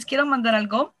 chicos, les quiero mandar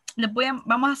algo.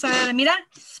 Vamos a saber, mira,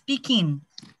 speaking.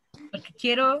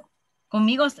 Porque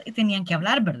conmigo tenían que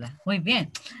hablar, ¿verdad? Muy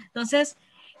bien. Entonces,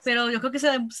 pero yo creo que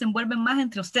se envuelven más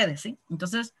entre ustedes, ¿sí?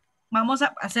 Entonces, vamos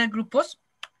a hacer grupos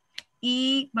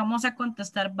y vamos a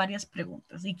contestar varias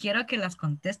preguntas. Y quiero que las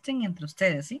contesten entre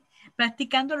ustedes, ¿sí?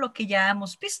 Practicando lo que ya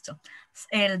hemos visto.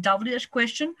 El WH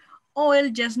question o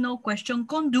el yes, no question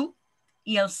con do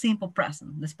y el simple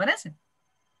present. ¿Les parece?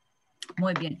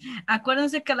 Muy bien.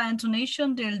 Acuérdense que la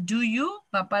intonation del do you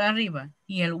va para arriba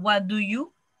y el what do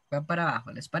you va para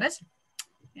abajo. ¿Les parece?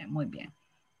 Bien, muy bien.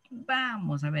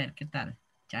 Vamos a ver qué tal.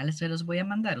 Ya se los voy a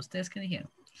mandar. ¿Ustedes qué dijeron?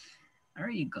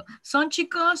 There you go. Son,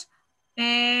 chicos,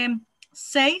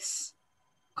 6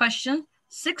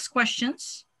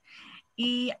 questions.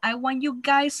 Y I want you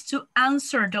guys to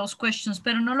answer those questions,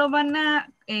 pero no lo van a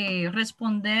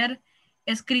responder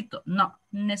escrito. No,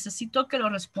 necesito que lo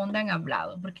respondan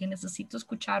hablado, porque necesito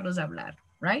escucharlos hablar,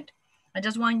 right? I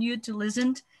just want you to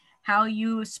listen how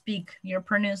you speak, your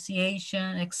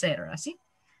pronunciation, etc. ¿Sí?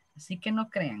 Así que no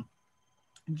crean.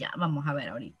 Ya, vamos a ver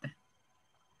ahorita.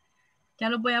 Ya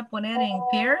los voy a poner en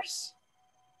pairs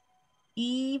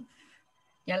y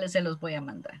ya se los voy a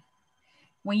mandar.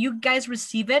 When you guys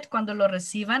receive it, cuando lo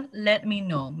reciban, let me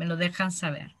know. Me lo dejan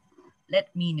saber. Let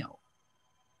me know.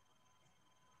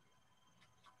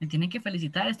 Me tienen que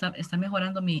felicitar. Está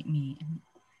mejorando mi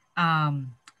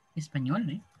español,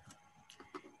 ¿eh?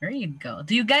 There you go.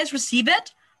 Do you guys receive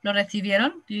it? ¿Lo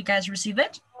recibieron? Do you guys receive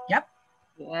it? Yep.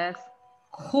 Yes.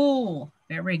 Cool.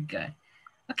 Very good.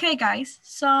 Okay, guys.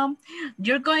 So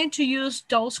you're going to use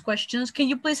those questions. Can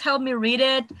you please help me read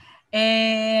it?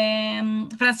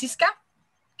 Francisca?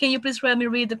 Can you please help me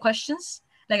read the questions?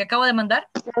 Like acabo de mandar?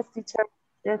 Yes, teacher.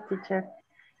 Yes, teacher.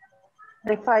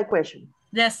 The 5 questions.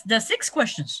 Yes, the 6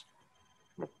 questions.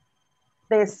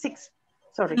 The 6,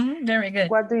 sorry. Very good.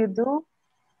 What do you do?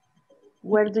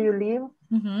 Where do you live?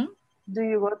 Do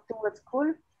you go to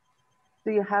school?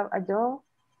 Do you have a job?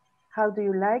 How do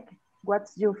you like?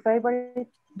 What's your favorite?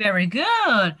 Very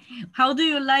good. How do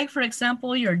you like, for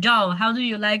example, your job? How do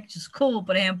you like school,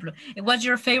 por ejemplo? What's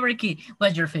your favorite key?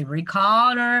 What's your favorite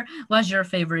color? What's your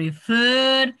favorite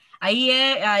food?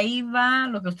 Ahí va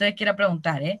lo que usted quiera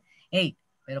preguntar, ¿eh? Hey,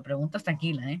 pero preguntas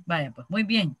tranquilas, ¿eh? Vaya, pues muy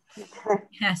bien.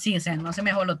 Así, o sea, no se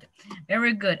me jolote.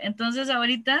 Very good. Entonces,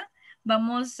 ahorita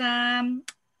vamos a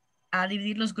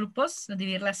dividir los grupos, a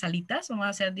dividir las salitas. Vamos a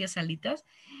hacer 10 salitas.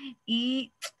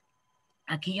 Y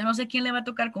aquí yo no sé quién le va a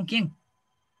tocar con quién.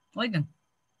 Oigan.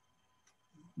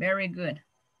 Very good.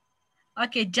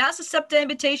 Okay, just accept the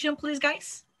invitation, please,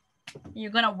 guys. You're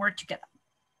going to work together.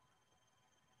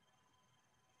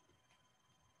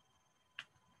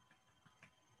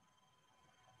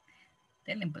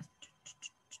 Denle, pues.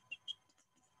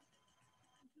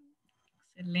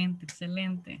 Excelente,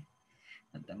 excelente.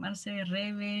 Santa Marce,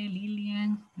 Rebe,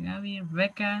 Lilian, Gaby,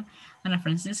 Rebecca, Ana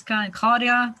Francisca,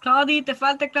 Claudia. Claudia, te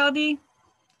falta, Claudia.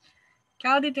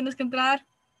 Claudia, tienes que entrar.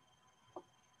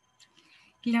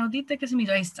 Claudita, que se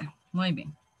miró, ahí está. Muy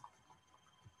bien.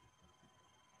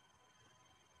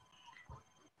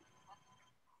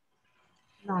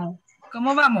 No.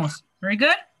 ¿Cómo vamos? Very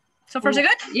good? So far, so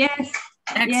good? Yes.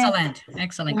 Excellent,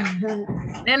 excellent.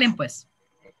 Delen, pues.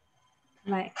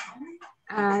 Vale.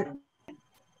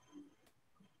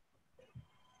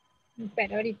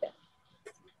 Pero ahorita.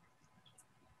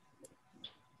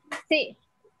 Sí.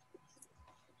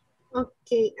 Ok,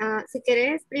 si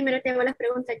querés, primero te hago las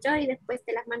preguntas yo y después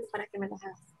te las mando para que me las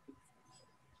hagas.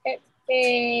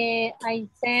 I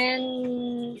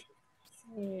send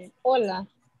hola.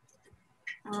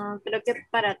 Creo que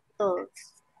para todos.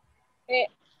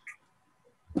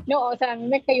 No, o sea, a mí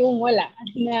me cayó un hola,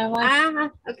 nada más.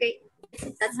 Ajá, ok.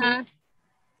 Ajá.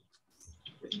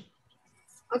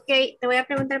 Ok, te voy a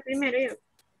preguntar primero yo.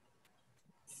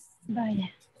 Vaya.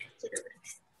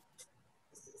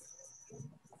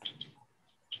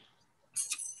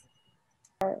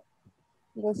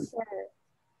 The school.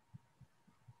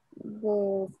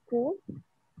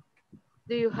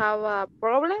 Do you have a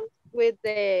problem with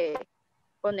the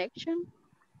connection?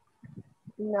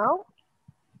 No.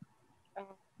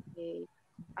 Okay.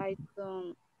 I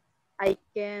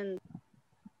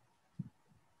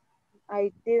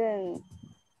didn't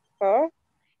hear.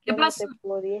 ¿Qué pasó?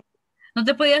 Podía, ¿No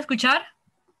te podía escuchar?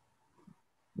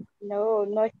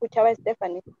 no escuchaba a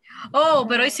Stephanie. Oh,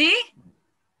 pero hoy sí.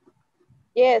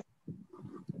 Yes.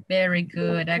 Very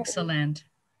good, excellent.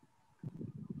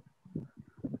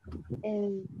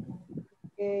 And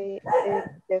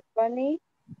Stephanie.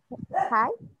 Hi.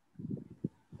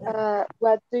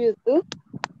 What do you do?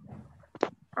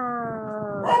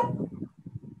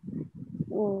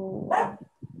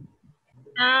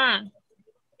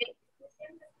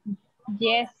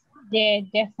 Yes,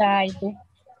 I do.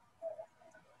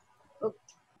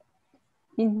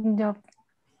 In the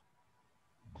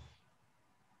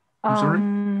I'm sorry?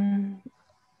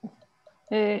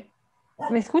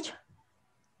 ¿Me escucha?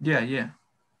 Yeah.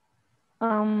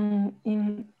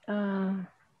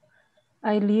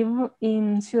 I live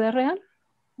in Ciudad Real,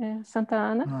 Santa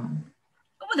Ana.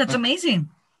 Oh, that's amazing.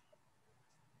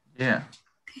 Yeah.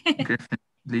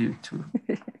 Live too.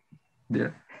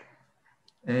 There.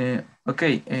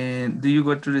 Okay. Do you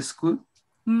go to the school?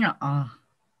 No.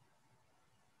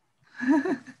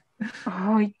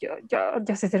 Ay,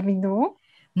 ya se terminó.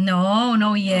 No,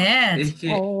 no yet. Es que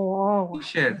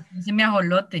teacher, Se me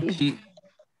ajolote.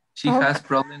 She has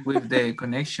problem with the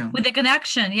connection. With the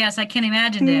connection, yes, I can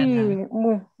imagine Sí, that.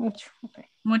 mucho. Okay.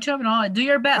 Mucho, no, do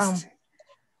your best.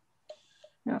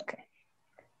 Okay.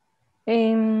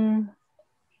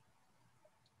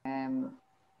 Almond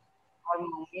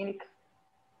milk.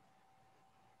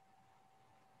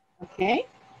 Okay,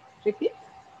 repeat.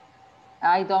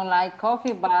 I don't like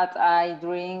coffee, but I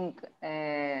drink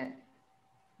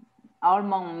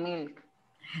almond milk.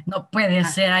 No puede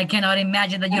ser. I cannot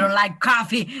imagine that you don't like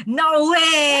coffee. No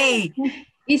way.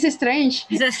 It's strange.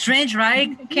 It's strange,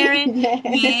 right, Karen?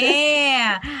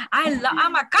 Yeah.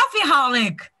 I'm a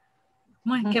coffeeholic.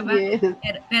 Yes.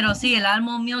 Pero sí, el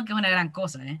almond milk es una gran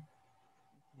cosa, eh?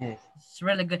 Yes. It's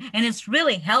really good. And it's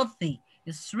really healthy.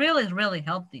 It's really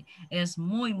healthy. Es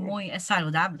muy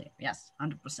saludable. Yes,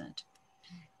 100%.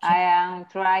 I am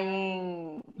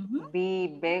trying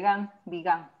be vegan.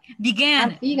 Vegan.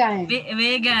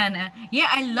 Yeah,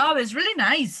 I love it. It's really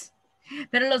nice.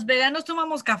 Pero los veganos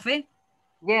tomamos café.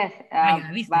 Yes,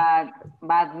 but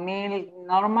milk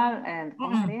normal.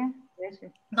 ¿Cómo sería?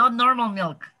 Not normal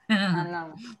milk.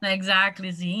 No.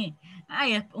 Exactly, sí.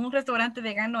 Ay, es un restaurante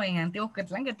vegano en Antiguo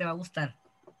Quetzalán que te va a gustar.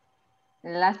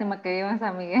 Lástima que vivo en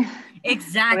San Miguel.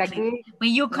 Exactly.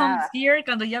 When you come here,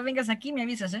 cuando ya vengas aquí, me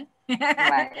avisas, ¿eh?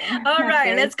 All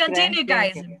right, let's continue,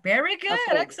 guys. Very good,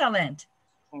 excellent.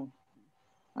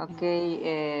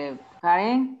 Okay,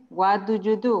 Karen, what do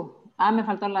you do? Me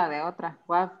faltó la de otra.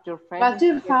 What's your favorite? What's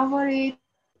your favorite?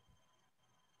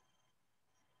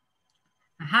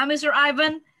 Ajá, Mr.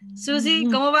 Ivan. Susie,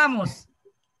 ¿cómo vamos?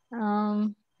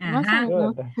 Más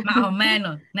o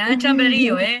menos. Nada de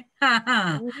chambrerío, ¿eh?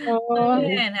 Muy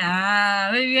bien.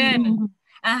 Muy bien.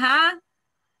 Ajá.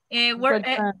 What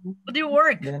do you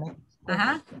work?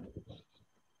 Ajá.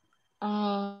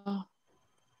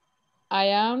 I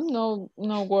am no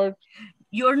work.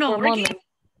 You're not working?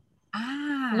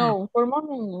 Moment. No, for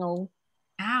moment, no.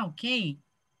 Okay.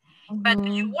 But do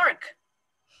you work?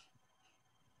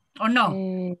 Or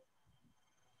no?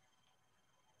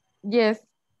 Yes.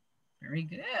 Very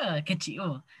good. Qué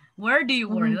chido. Where do you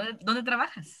work? ¿Dónde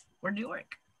trabajas? Where do you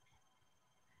work?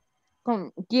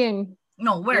 ¿Con quién?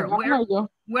 No, where?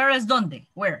 Where es dónde?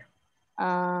 Where?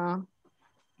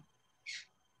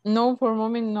 No, for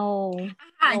moment, no.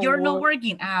 You're not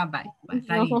working. Bye.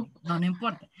 No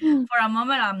importa. For a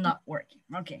moment, I'm not working.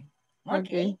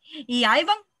 Okay. ¿Y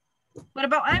Ivan? What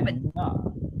about Ivan?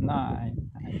 No, I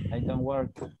don't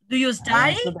work. Do you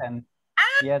study?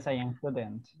 Yes, I am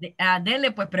student.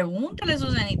 Dele, pues pregúntale,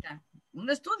 Susanita.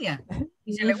 ¿Dónde estudia?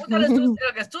 Y si le gusta lo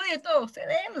que estudia y todo, usted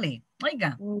denle.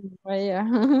 Oiga. Vaya.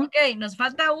 Ok, nos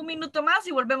falta un minuto más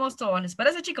y volvemos todos. ¿Les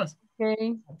parece, chicos?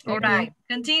 Okay. All right.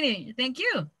 Continue. Thank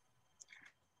you.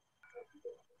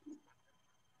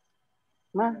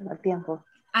 Más a tiempo.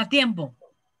 A tiempo.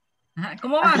 Ajá.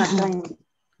 ¿Cómo va?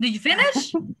 Did you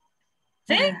finish?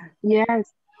 ¿Sí?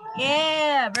 Yes.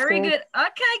 Yeah, very Yes. good.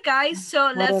 Okay, guys,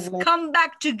 so let's More or less. come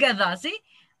back together, ¿sí?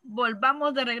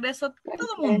 Volvamos de regreso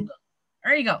todo el mundo.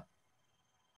 There you go.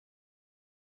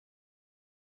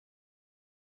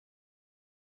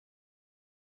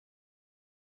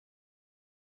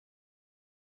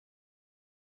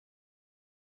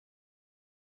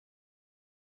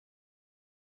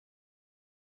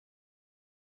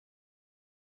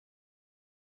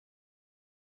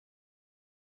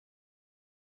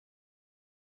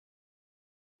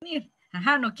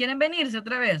 Ajá, no quieren venirse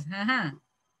otra vez. Ajá.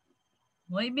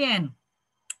 Muy bien.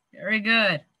 Very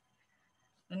good.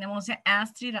 Tenemos a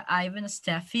Astrid, a Ivan,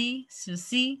 Steffi,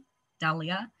 Susie,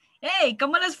 Dalia. Hey,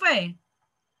 ¿cómo les fue?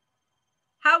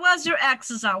 How was your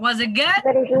exercise? Was it good?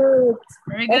 Very good.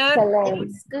 Very good. Excellent.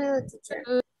 It's good,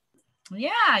 teacher.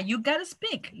 Yeah, you gotta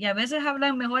speak. Y a veces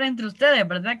hablan mejor entre ustedes,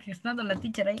 ¿verdad? Que estando la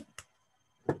teacher ahí.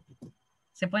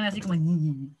 Se ponen así como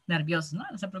nerviosos, ¿no?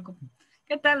 No se preocupen.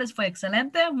 ¿Qué tal les fue?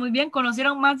 Excelente. Muy bien.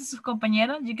 ¿Conocieron más de sus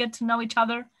compañeros? You get to know each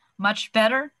other much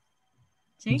better.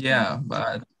 ¿Sí? Yeah,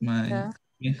 but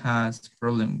it has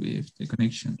problem with the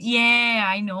connection. Yeah,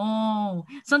 I know.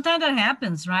 Sometimes that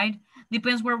happens, right?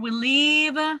 Depends where we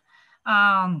live.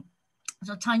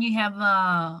 Sometimes you have,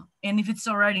 and if it's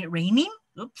already raining,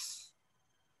 oops,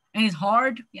 and it's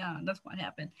hard. Yeah, that's what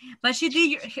happened. But she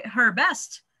did her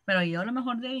best. Pero yo lo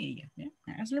mejor de ella. ¿Yeah?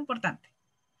 Eso es lo importante.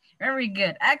 Very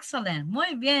good. Excellent.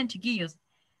 Muy bien, chiquillos.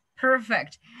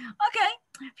 Perfect. Ok.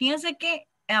 Fíjense que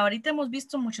ahorita hemos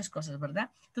visto muchas cosas,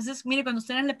 ¿verdad? Entonces, mire, cuando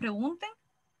ustedes le pregunten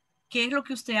qué es lo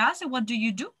que usted hace, what do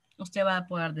you do, usted va a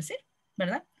poder decir,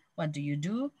 ¿verdad? What do you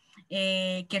do?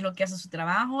 ¿Qué es lo que hace su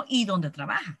trabajo y dónde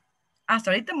trabaja? Hasta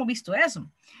ahorita hemos visto eso.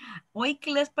 Hoy,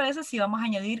 ¿qué les parece si vamos a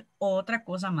añadir otra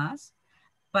cosa más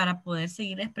para poder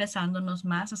seguir expresándonos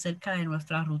más acerca de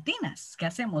nuestras rutinas que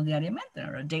hacemos diariamente,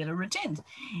 our daily routines?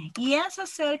 Y es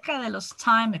acerca de los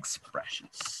time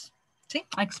expressions, ¿sí?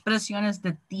 Expresiones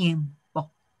de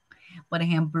tiempo. Por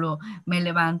ejemplo, me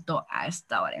levanto a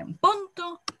esta hora en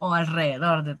punto o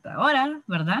alrededor de esta hora,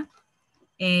 ¿verdad?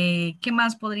 ¿Qué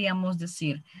más podríamos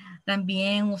decir?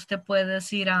 También usted puede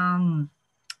decir,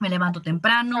 me levanto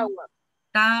temprano,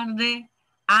 tarde,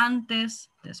 antes,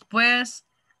 después,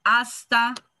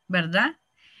 hasta, ¿verdad?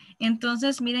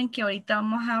 Entonces, miren que ahorita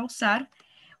vamos a usar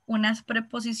unas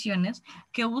preposiciones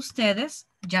que ustedes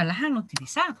ya las han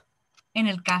utilizado. En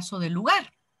el caso del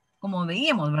lugar, como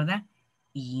veíamos, ¿verdad?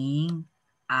 In,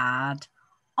 at,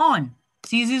 on.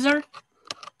 ¿Sí, Cesar?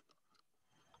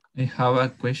 I have a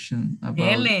question about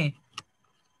Dele.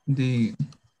 the.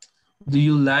 Do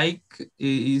you like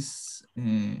is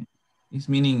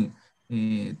meaning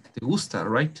te gusta,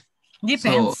 right?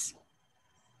 Depends.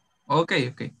 So,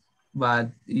 okay,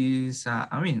 but is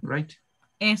I mean, right?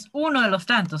 Es uno de los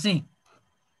tantos, sí.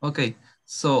 Okay,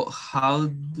 so how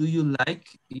do you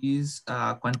like is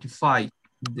quantify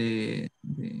the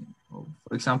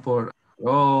for example,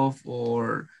 of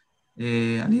or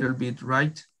a little bit,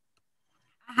 right?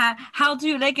 Ajá. How do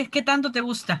you like es qué tanto te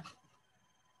gusta.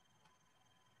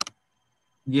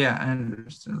 Yeah, I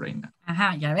understand right now.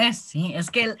 Ajá, ya ves, sí. Es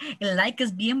que el like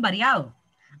es bien variado.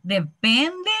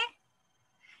 Depende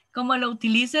cómo lo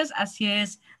utilices, así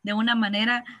es de una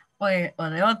manera o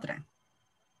de otra.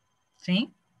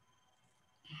 ¿Sí?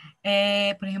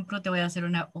 Por ejemplo, te voy a hacer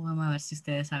una, vamos a ver si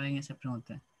ustedes saben esa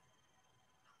pregunta.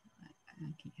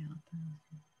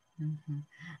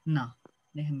 No,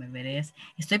 déjenme ver.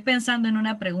 Estoy pensando en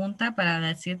una pregunta para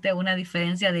decirte una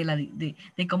diferencia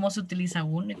de cómo se utiliza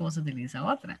uno y cómo se utiliza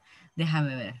otra.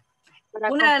 Déjame ver. Para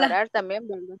comparar también,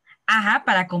 ¿verdad? Ajá,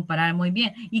 para comparar muy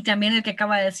bien. Y también el que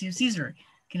acaba de decir Cesar.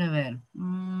 Quiero ver.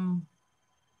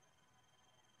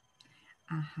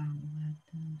 Ajá. What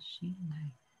does she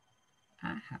like?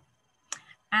 Ajá.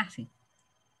 Ah, sí.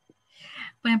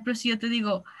 Por ejemplo, si yo te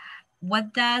digo,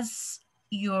 what does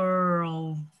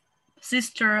your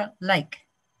sister like?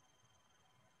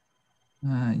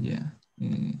 Yeah.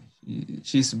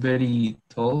 She's very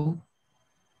tall.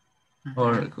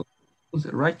 Or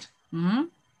right?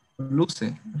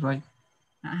 Luce, right?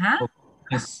 Ajá.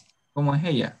 Es como es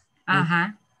ella.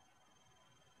 Ajá.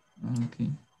 Okay.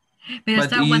 Pero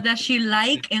está what does she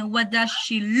like and what does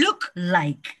she look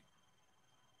like.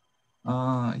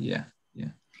 Yeah.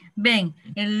 Ven,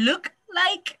 el look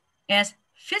like es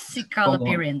physical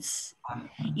appearance.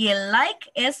 Y el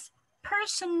like es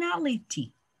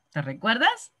personality. ¿Te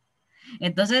recuerdas?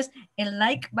 Entonces, el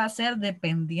like va a ser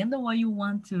dependiendo what you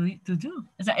want to do.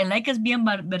 O sea, el like es bien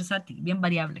versátil, bien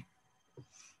variable.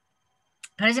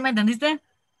 ¿Pero si me entendiste?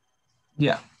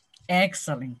 Yeah.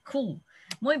 Excellent, cool.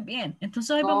 Muy bien. Entonces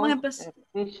hoy vamos a empezar.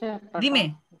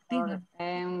 Dime. Dime.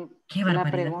 Qué La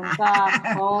barbaridad.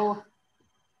 pregunta,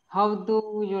 how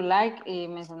do you like, y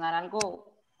mencionar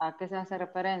algo a qué se hace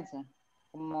referencia,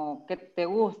 como que te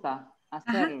gusta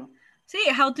hacerlo. Ajá. Sí,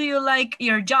 how do you like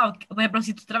your job? Por ejemplo,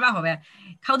 si tu trabajo, vea.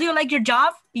 How do you like your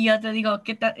job? Y yo te digo,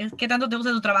 ¿qué tanto te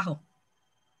gusta tu trabajo?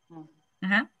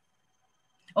 Ajá.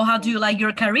 O how do you like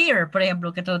your career? Por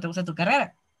ejemplo, ¿qué tanto te gusta tu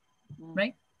carrera?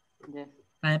 Right? Yes.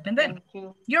 Va a depender.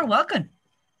 You're welcome.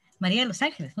 María de Los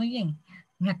Ángeles, muy bien.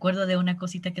 Me acuerdo de una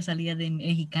cosita que salía de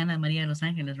mexicana, María de Los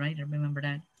Ángeles, right? I remember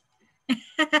that.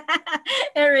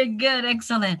 Very good,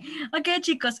 excellent. Ok,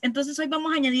 chicos, entonces hoy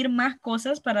vamos a añadir más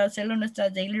cosas para hacerlo en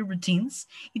nuestras daily routines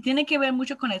y tiene que ver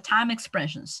mucho con el time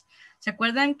expressions. ¿Se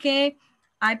acuerdan que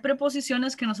hay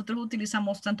preposiciones que nosotros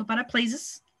utilizamos tanto para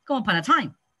places como para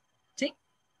time? ¿Sí?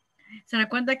 ¿Se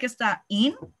recuerda que está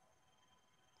in,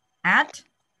 at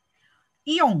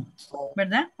y on?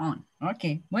 ¿Verdad? On. Ok,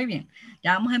 muy bien.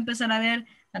 Ya vamos a empezar a ver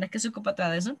para qué se ocupa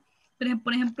todo eso.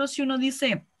 Por ejemplo, si uno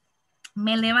dice,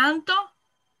 me levanto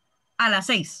a las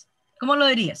 6. ¿Cómo lo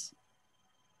dirías?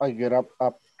 I get up.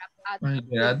 I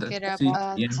get at 6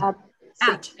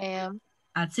 p.m.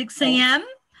 At 6 a.m.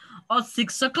 or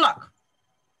 6 o'clock.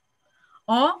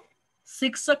 O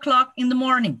 6 o'clock in the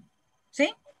morning.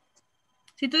 ¿Sí?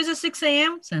 Si tú dices 6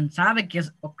 a.m., se sabe que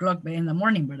es o'clock in the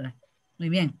morning, ¿verdad? Muy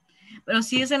bien. Pero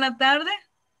si es en la tarde,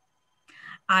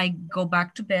 I go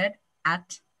back to bed at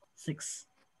 6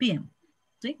 p.m.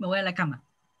 ¿Sí? Me voy a la cama.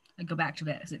 I go back to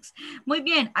bed at 6. Muy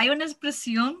bien. Hay una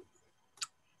expresión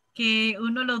que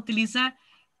uno lo utiliza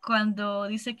cuando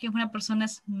dice que una persona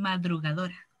es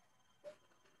madrugadora.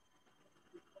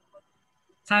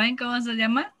 ¿Saben cómo se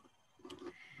llama?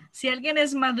 Si alguien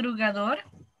es madrugador,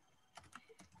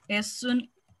 es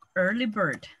un early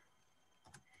bird.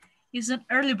 Es un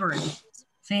early bird.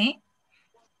 ¿Sí?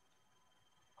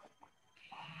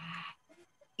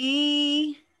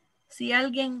 Y si a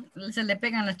alguien se le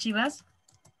pegan las chivas,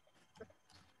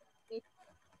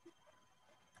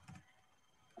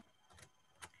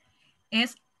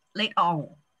 es late owl.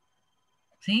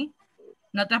 ¿Sí?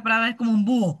 En otras palabras, es como un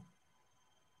búho.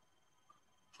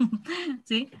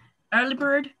 ¿Sí? Early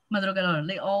bird, madrugador.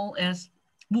 Late owl es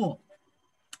búho.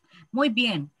 Muy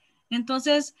bien.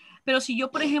 Entonces, pero si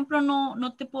yo, por ejemplo,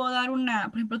 no te puedo dar una,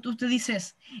 por ejemplo, tú te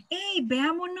dices, hey,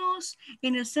 veámonos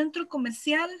en el centro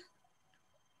comercial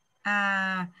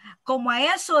como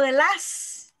a eso de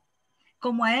las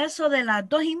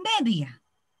 2:30.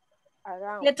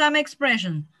 The time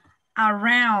expression,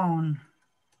 around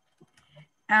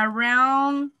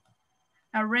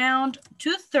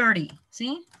 2:30,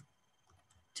 ¿sí?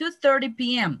 2:30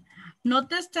 p.m. No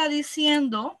te está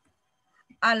diciendo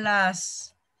a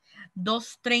las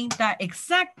 2:30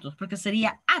 exactos, porque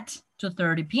sería at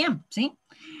 2:30 p.m., ¿sí?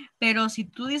 Pero si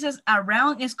tú dices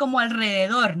around, es como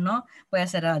alrededor, ¿no? Puede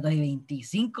ser a las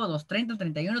 2:25, 2:30,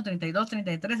 31, 32,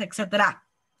 33, etcétera,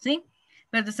 ¿sí?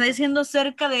 Pero te está diciendo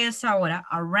cerca de esa hora,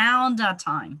 around that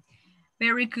time.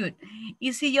 Very good.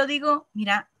 Y si yo digo,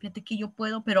 mira, fíjate que yo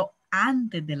puedo, pero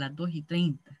antes de las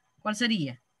 2:30, ¿cuál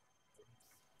sería?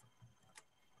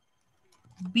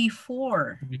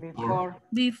 Before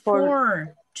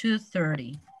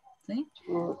 2:30, ¿sí?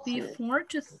 Before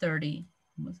 2:30.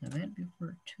 Vamos a ver,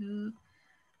 before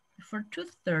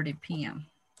 2:30 p.m.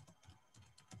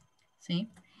 ¿Sí?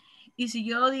 Y si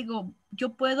yo digo,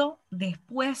 yo puedo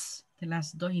después de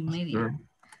las 2:30.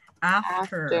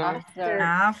 After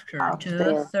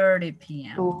 2:30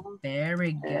 p.m.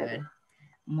 Very good.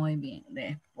 Muy bien,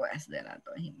 después de las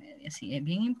 2:30. Sí, es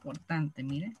bien importante,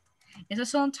 mire. Esos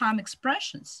son time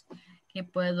expressions que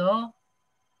puedo.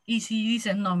 Y si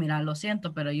dices, no, mira, lo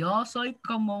siento, pero yo soy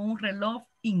como un reloj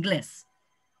inglés.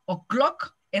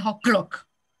 O'clock es o'clock.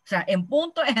 O sea, en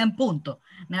punto es en punto.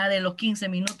 Nada de los 15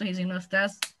 minutos y si no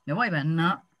estás, me voy, ¿verdad?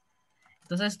 No.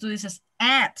 Entonces tú dices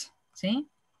at, ¿sí?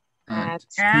 At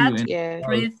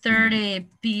 3:30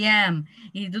 p.m.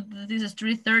 Y tú dices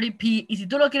 3:30 p.m. Y si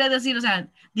tú lo quieres decir, o sea,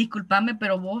 discúlpame,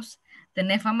 pero vos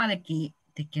tenés fama de que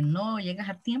no llegas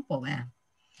a tiempo, ¿verdad?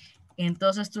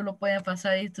 Entonces tú lo puedes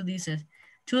pasar y tú dices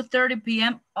 2:30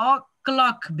 p.m.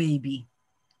 o'clock, baby.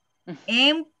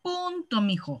 En punto,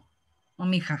 mijo o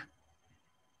mija.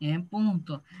 En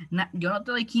punto. Yo no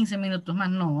te doy 15 minutos más,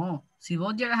 no. Si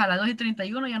vos llegas a las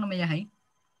 2:31, ya no me llegas ahí.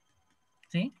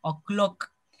 ¿Sí?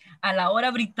 O'clock. A la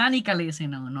hora británica le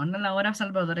dicen, no a la hora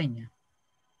salvadoreña.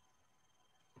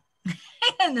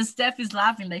 And Steph is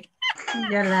laughing like,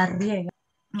 Ya la riega.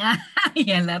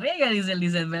 Ya la riega, dice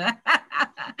Lizeth, ¿verdad?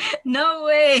 No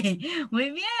way.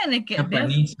 Muy bien. Es que,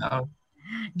 Japanese hour.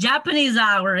 Japanese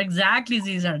hour, exactly,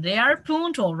 Cesar. They are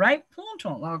punctual, right?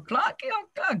 Punctual. O'clock.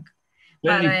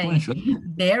 Very punctual.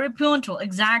 Very punctual,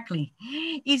 exactly.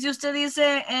 Y si usted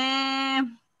dice,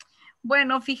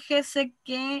 bueno, fíjese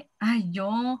que,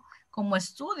 yo como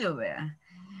estudio, vea.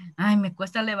 Me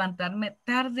cuesta levantarme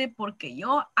tarde porque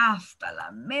yo hasta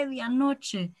la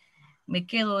medianoche me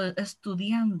quedo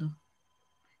estudiando.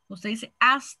 Usted dice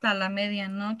hasta la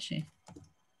medianoche.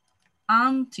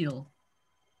 Until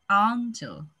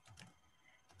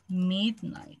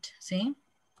midnight, ¿sí?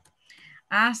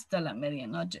 Hasta la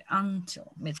medianoche, until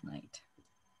midnight.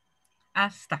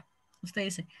 Hasta. Usted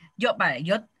dice, yo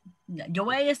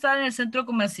voy a estar en el centro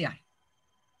comercial.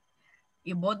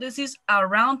 Y vos decís,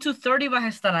 around 2:30 vas a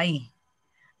estar ahí.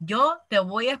 Yo te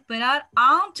voy a esperar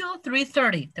until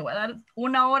 3:30. Te voy a dar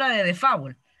una hora de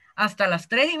default. Hasta las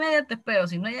 3:30 te espero.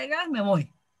 Si no llegas, me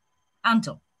voy.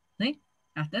 Until, ¿sí?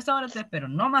 Hasta esa hora te espero,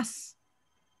 no más.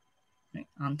 ¿Sí?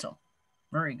 Until.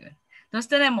 Very good. Entonces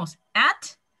tenemos at,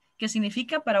 que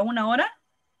significa para una hora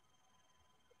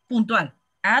puntual.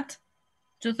 At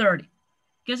 2:30.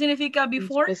 ¿Qué significa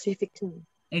before? Specific time.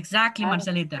 Exactly,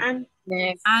 Marcelita.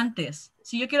 Antes.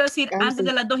 Si yo quiero decir antes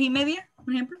de las 2:30,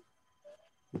 por ejemplo.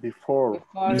 Before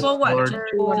what?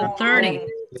 2:30.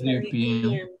 3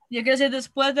 p.m. Yo quiero decir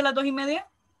después de las 2:30.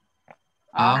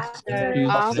 After.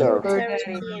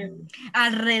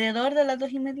 Alrededor de las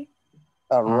 2:30.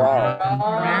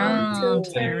 Around.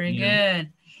 Very good.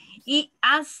 Y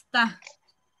hasta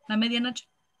la medianoche.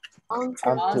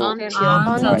 Until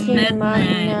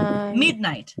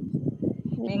midnight.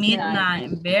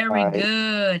 Very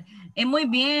good. Muy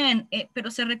bien.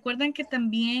 Pero se recuerdan que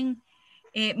también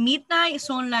midnight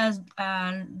son las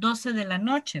 12 de la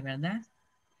noche, ¿verdad?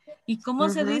 ¿Y cómo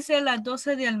se dice las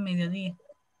 12 del mediodía?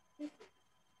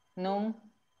 No.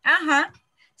 Ajá.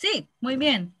 Sí, muy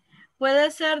bien.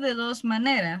 Puede ser de dos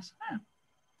maneras.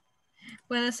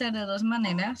 Puede ser de dos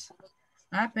maneras.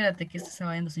 Espérate, que esto se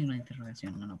va yendo sin una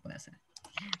interrogación. No puede ser.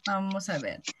 Vamos a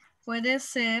ver. Puede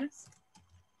ser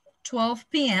 12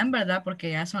 p.m., ¿verdad?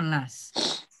 Porque ya son las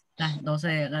 12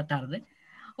 de la tarde.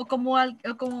 O como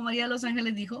María de los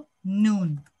Ángeles dijo,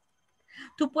 noon.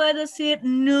 Tú puedes decir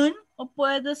noon o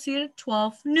puedes decir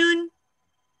 12 noon.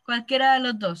 Cualquiera de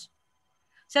los dos.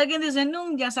 Si alguien dice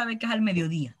noon, ya sabe que es al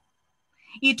mediodía.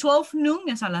 Y 12 noon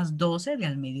es a las 12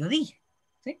 del mediodía.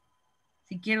 ¿Sí?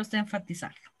 Si quiere usted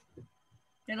enfatizarlo.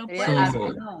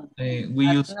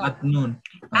 We use at noon.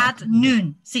 At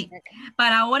noon, sí.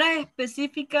 Para horas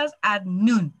específicas, at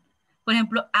noon. Por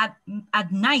ejemplo, at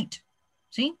night,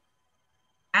 ¿sí?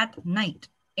 At night,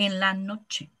 en la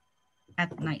noche.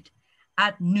 At night,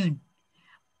 at noon.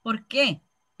 ¿Por qué?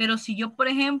 Pero si yo, por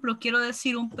ejemplo, quiero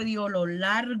decir un periodo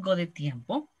largo de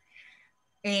tiempo,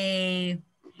 en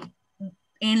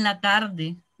la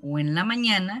tarde o en la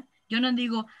mañana, yo no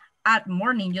digo at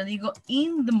morning, yo digo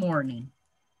in the morning.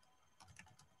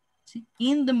 ¿Sí?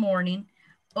 In the morning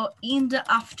o in the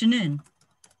afternoon.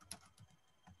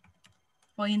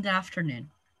 O in the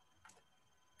afternoon.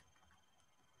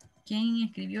 ¿Quién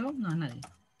escribió? No, nadie.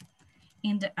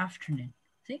 In the afternoon.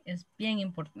 ¿Sí? Es bien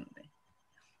importante.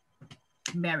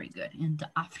 Very good. In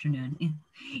the afternoon.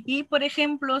 Y por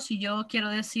ejemplo, si yo quiero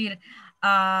decir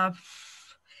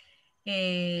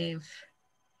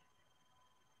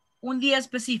un día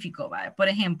específico, ¿vale? Por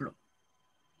ejemplo,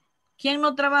 ¿quién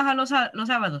no trabaja los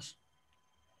sábados?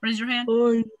 Raise your hand.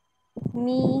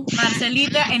 Me.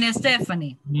 Marcelita and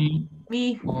Stephanie. Me.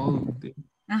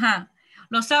 Ajá.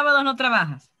 Los sábados no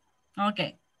trabajas.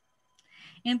 Ok.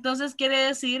 Entonces quiere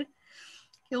decir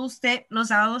que usted los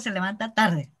sábados se levanta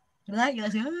tarde, ¿verdad? Y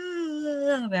decía,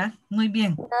 ¿verdad? Muy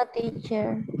bien. No,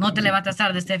 teacher. ¿No te levantas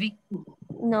tarde, Steffi?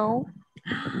 No.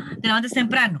 ¿Te levantas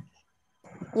temprano?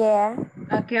 Yeah.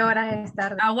 ¿A qué horas es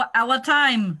tarde? ¿A what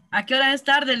time? ¿A qué hora es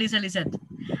tarde, Lisette?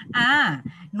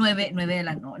 9 de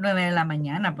la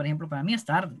mañana, por ejemplo, para mí es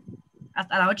tarde.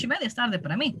 Hasta las 8:30 es tarde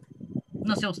para mí.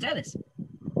 No sé ustedes.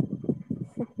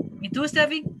 ¿Y tú,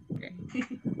 Steffi?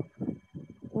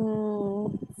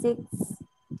 6.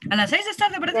 ¿A las 6 es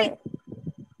tarde para ti?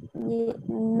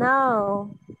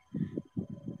 No.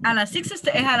 A las 6 es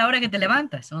a la hora que te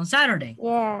levantas, on Saturday.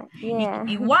 Yeah.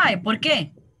 ¿Y why? ¿Por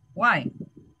qué? Why?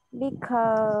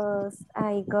 Because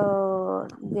I go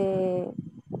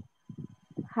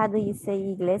how do you say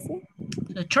iglesia?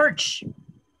 The church.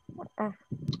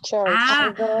 Church.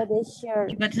 I go to church.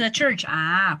 You go to the church.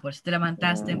 Pues te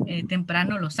levantaste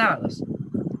temprano los sábados.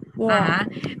 Yeah.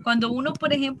 Cuando uno,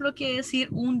 por ejemplo, quiere decir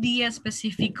un día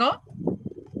específico,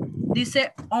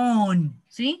 dice on,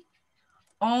 ¿sí?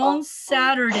 On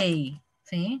Saturday,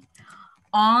 ¿sí?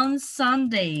 On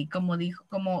Sunday, como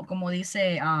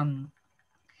dice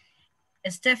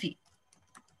Steffi.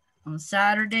 On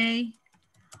Saturday,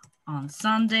 on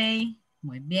Sunday,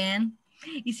 muy bien.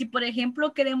 Y si por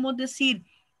ejemplo queremos decir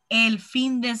el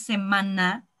fin de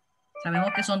semana,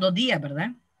 sabemos que son 2 días,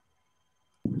 ¿verdad?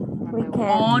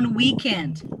 On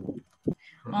weekend.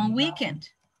 On weekend.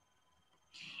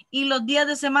 ¿Y los días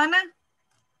de semana?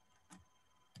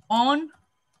 On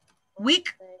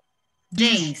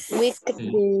weekdays.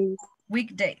 Weekdays.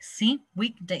 Weekdays, ¿sí?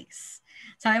 Weekdays.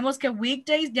 Sabemos que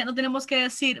weekdays ya no tenemos que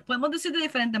decir, podemos decir de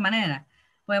diferente manera.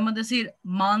 Podemos decir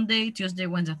Monday, Tuesday,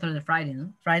 Wednesday, Thursday, Friday,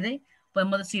 ¿no? Friday.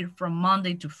 Podemos decir from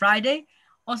Monday to Friday.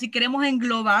 O si queremos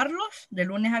englobarlos de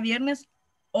lunes a viernes,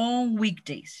 on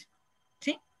weekdays,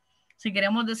 ¿sí? Si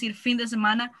queremos decir fin de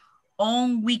semana,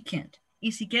 on weekend.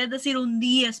 Y si quieres decir un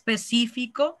día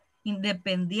específico,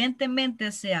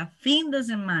 independientemente sea fin de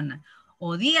semana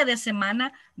o día de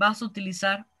semana, vas a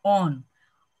utilizar on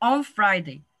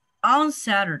Friday, on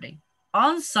Saturday,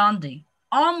 on Sunday,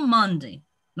 on Monday.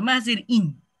 No me vas a decir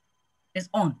in, es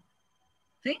on,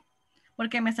 ¿sí?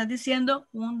 Porque me estás diciendo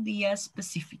un día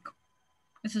específico.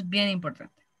 Eso es bien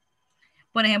importante.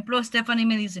 Por ejemplo, Stephanie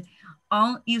me dice,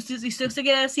 y usted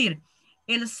quiere decir,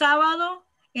 el sábado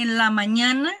en la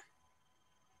mañana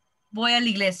voy a la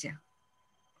iglesia.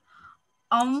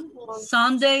 On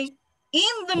Sunday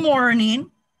in the morning,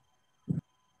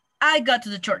 I got to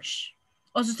the church.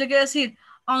 O si usted quiere decir,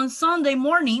 on Sunday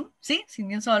morning, ¿sí? Sin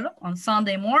bien solo, on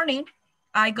Sunday morning,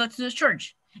 I got to the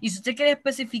church. Y si usted quiere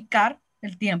especificar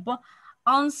el tiempo,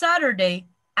 on Saturday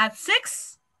at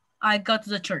 6, I got to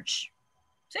the church.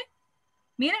 ¿Sí?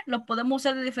 Mire, lo podemos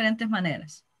usar de diferentes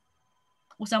maneras.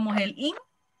 Usamos el in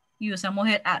y usamos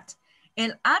el at.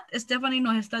 El at, Stephanie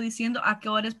nos está diciendo a qué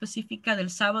hora específica del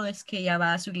sábado es que ella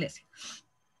va a su iglesia.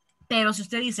 Pero si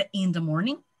usted dice in the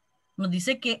morning, nos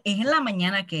dice que es en la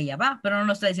mañana que ella va, pero no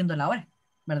nos está diciendo la hora,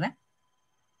 ¿verdad?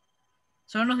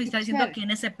 Solo nos está diciendo que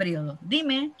en ese periodo.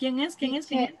 Dime, ¿quién es? ¿Quién es?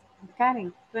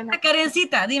 Karen. Ah,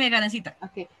 Karencita, dime, Karencita.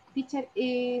 Ok, teacher,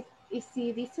 y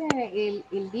si dice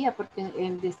el día, porque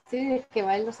en decir que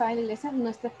va los sábados a la iglesia no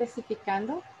está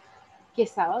especificando qué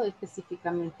sábado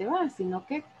específicamente va, sino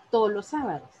que todos los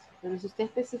sábados. Pero si usted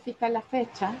especifica la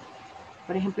fecha,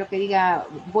 por ejemplo, que diga,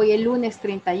 voy el lunes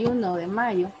 31 de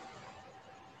mayo,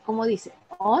 ¿cómo dice?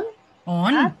 ¿On?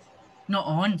 On. At? No,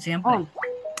 on, siempre. On.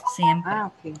 Siempre. Ah,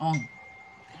 ok. On.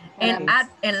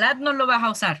 El at no lo vas a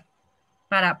usar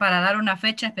para dar una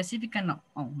fecha específica, no.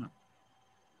 On, no.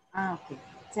 Ah, ok.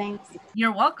 Thanks.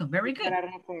 You're welcome. Very good. Para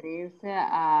referirse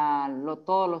a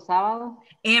todos los sábados.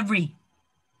 Every.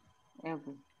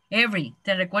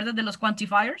 ¿Te recuerdas de los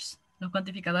quantifiers? ¿Los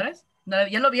cuantificadores?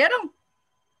 ¿Ya lo vieron?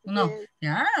 No. Yes.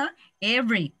 Ya.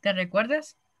 Every. ¿Te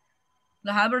recuerdas?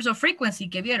 Los adverbs of frequency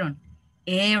que vieron.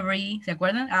 Every. ¿Se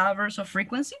acuerdan? Adverbs of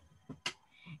frequency.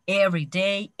 Every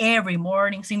day, every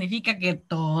morning. Significa que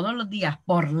todos los días,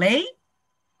 por ley,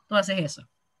 tú haces eso.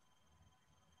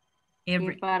 Y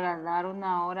para dar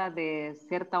una hora de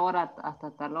cierta hora hasta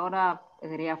tal hora,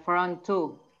 sería from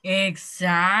to.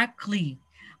 Exactly.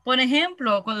 Por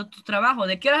ejemplo, cuando tu trabajo,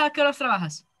 ¿de qué horas a qué horas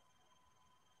trabajas?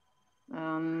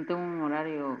 Tengo un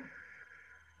horario.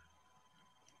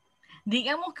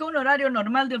 Digamos que un horario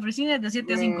normal de oficina es de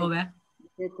 7 a 5, ¿verdad?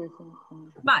 7 a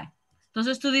 5. Bye.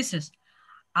 Entonces tú dices,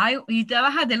 y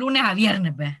trabajas de lunes a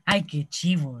viernes, ¿verdad? Ay, qué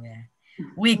chivo, ¿verdad?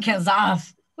 Weekends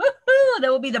off. That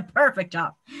would be the perfect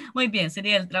job. Muy bien,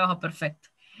 sería el trabajo perfecto.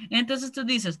 Entonces tú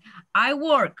dices, I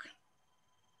work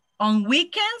on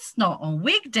weekends, no, on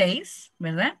weekdays,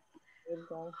 ¿verdad?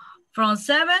 From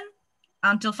 7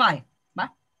 until 5,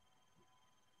 ¿va?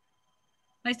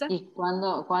 Ahí está. ¿Y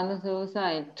cuándo se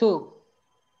usa el to?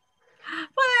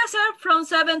 Puede ser from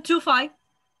 7 to 5,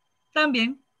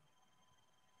 también.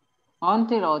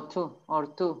 Until o to,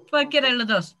 or to. Cualquiera de los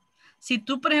dos. Si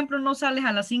tú, por ejemplo, no sales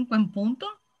a las 5 en punto,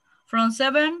 from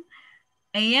 7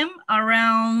 a.m.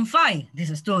 around 5,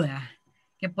 dices tú, ¿verdad?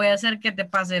 Que puede ser que te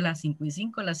pase las 5 y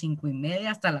 5, las 5 y media,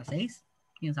 hasta las 6.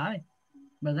 ¿Quién sabe?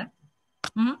 ¿Verdad?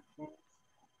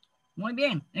 Muy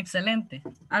bien, excelente.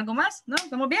 ¿Algo más? ¿No?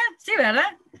 ¿Estamos bien? Sí,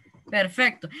 ¿verdad?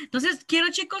 Perfecto. Entonces, quiero,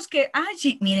 chicos, que... Ay,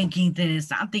 sí, miren qué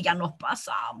interesante, ya nos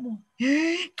pasamos.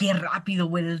 Qué rápido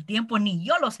vuela el tiempo, ni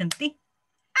yo lo sentí.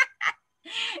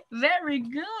 Very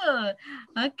good.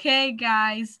 Okay,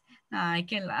 guys. Ay,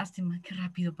 qué lástima, qué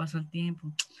rápido pasó el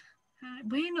tiempo. Ay,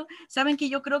 bueno, saben que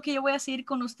yo creo que yo voy a seguir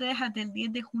con ustedes hasta el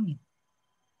 10 de junio.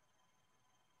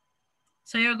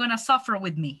 So you're gonna suffer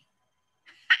with me.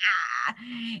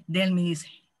 Del me dice,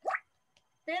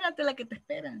 espérate la que te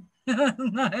esperan.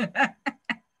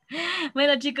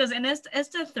 Bueno, chicos, en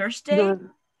este Thursday, Good.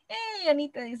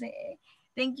 Anita dice,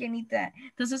 thank you, Anita.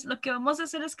 Entonces, lo que vamos a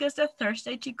hacer es que este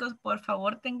Thursday, chicos, por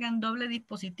favor, tengan doble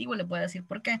dispositivo. Les voy a decir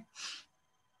por qué.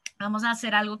 Vamos a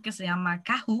hacer algo que se llama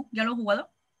Kahoot. ¿Ya lo he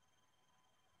jugado?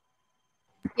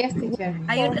 Yes, teacher.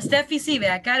 Hay un Steffi sí,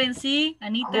 vea, Karen sí,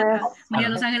 Anita, Yes. María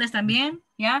Los Ángeles también,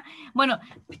 ¿ya? Bueno,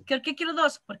 ¿por qué quiero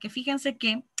dos? Porque fíjense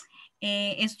que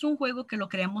es un juego que lo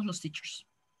creamos los teachers,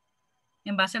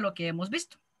 en base a lo que hemos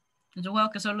visto. Es un juego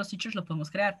que solo los teachers lo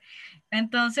podemos crear.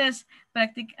 Entonces,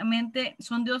 prácticamente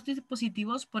son dos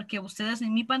dispositivos porque ustedes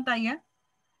en mi pantalla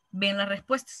ven las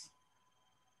respuestas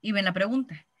y ven la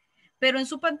pregunta. Pero en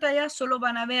su pantalla solo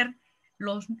van a ver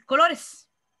los colores.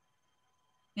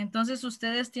 Entonces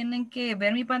ustedes tienen que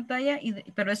ver mi pantalla,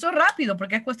 pero eso rápido,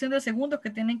 porque es cuestión de segundos que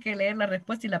tienen que leer la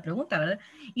respuesta y la pregunta, ¿verdad?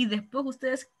 Y después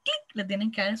ustedes, clic, le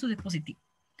tienen que dar en su dispositivo.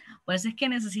 Por eso es que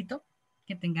necesito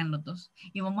que tengan los dos.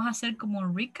 Y vamos a hacer como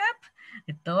un recap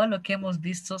de todo lo que hemos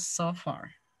visto so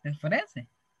far. ¿Les parece?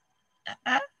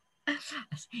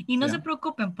 Y no se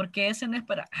preocupen porque ese no es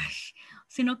para,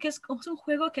 sino que es un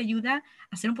juego que ayuda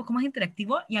a ser un poco más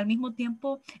interactivo y al mismo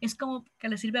tiempo es como que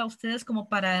les sirve a ustedes como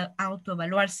para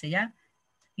autoevaluarse, ¿ya?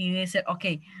 Y decir, ok,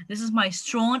 this is my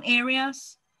strong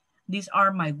areas, these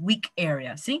are my weak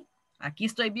areas, ¿sí? Aquí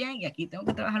estoy bien y aquí tengo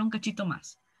que trabajar un cachito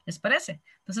más. ¿Les parece?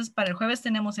 Entonces, para el jueves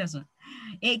tenemos eso.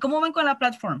 ¿Cómo ven con la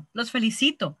plataforma? Los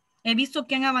felicito. He visto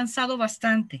que han avanzado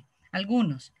bastante,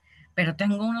 algunos, pero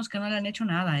tengo unos que no le han hecho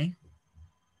nada, ¿eh?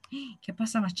 ¿Qué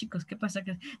pasa más, chicos? ¿Qué pasa?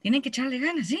 Tienen que echarle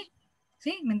ganas, ¿sí?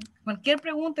 ¿Sí? Cualquier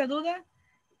pregunta, duda,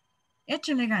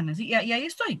 échenle ganas. Y ahí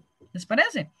estoy, ¿les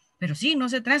parece? Pero sí, no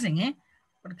se atrasen, ¿eh?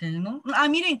 Porque no... Ah,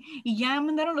 miren, ¿y ya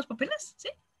mandaron los papeles? ¿Sí?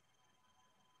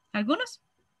 ¿Algunos?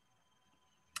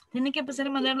 Tienen que empezar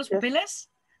a mandar los papeles,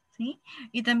 ¿sí?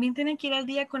 Y también tienen que ir al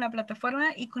día con la plataforma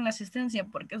y con la asistencia,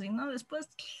 porque si no, después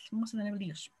vamos a tener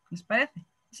líos. ¿Les parece?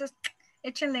 Entonces,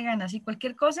 échenle ganas y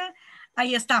cualquier cosa,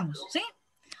 ahí estamos, ¿sí?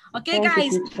 Okay, Thank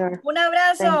guys. you, teacher. Un Thank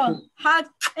abrazo. you. Hug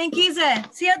and kisses.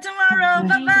 See you tomorrow.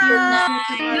 Thank you.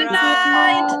 Bye-bye. Good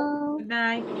night. Good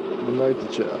night. Good night,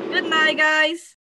 teacher. Good night, guys.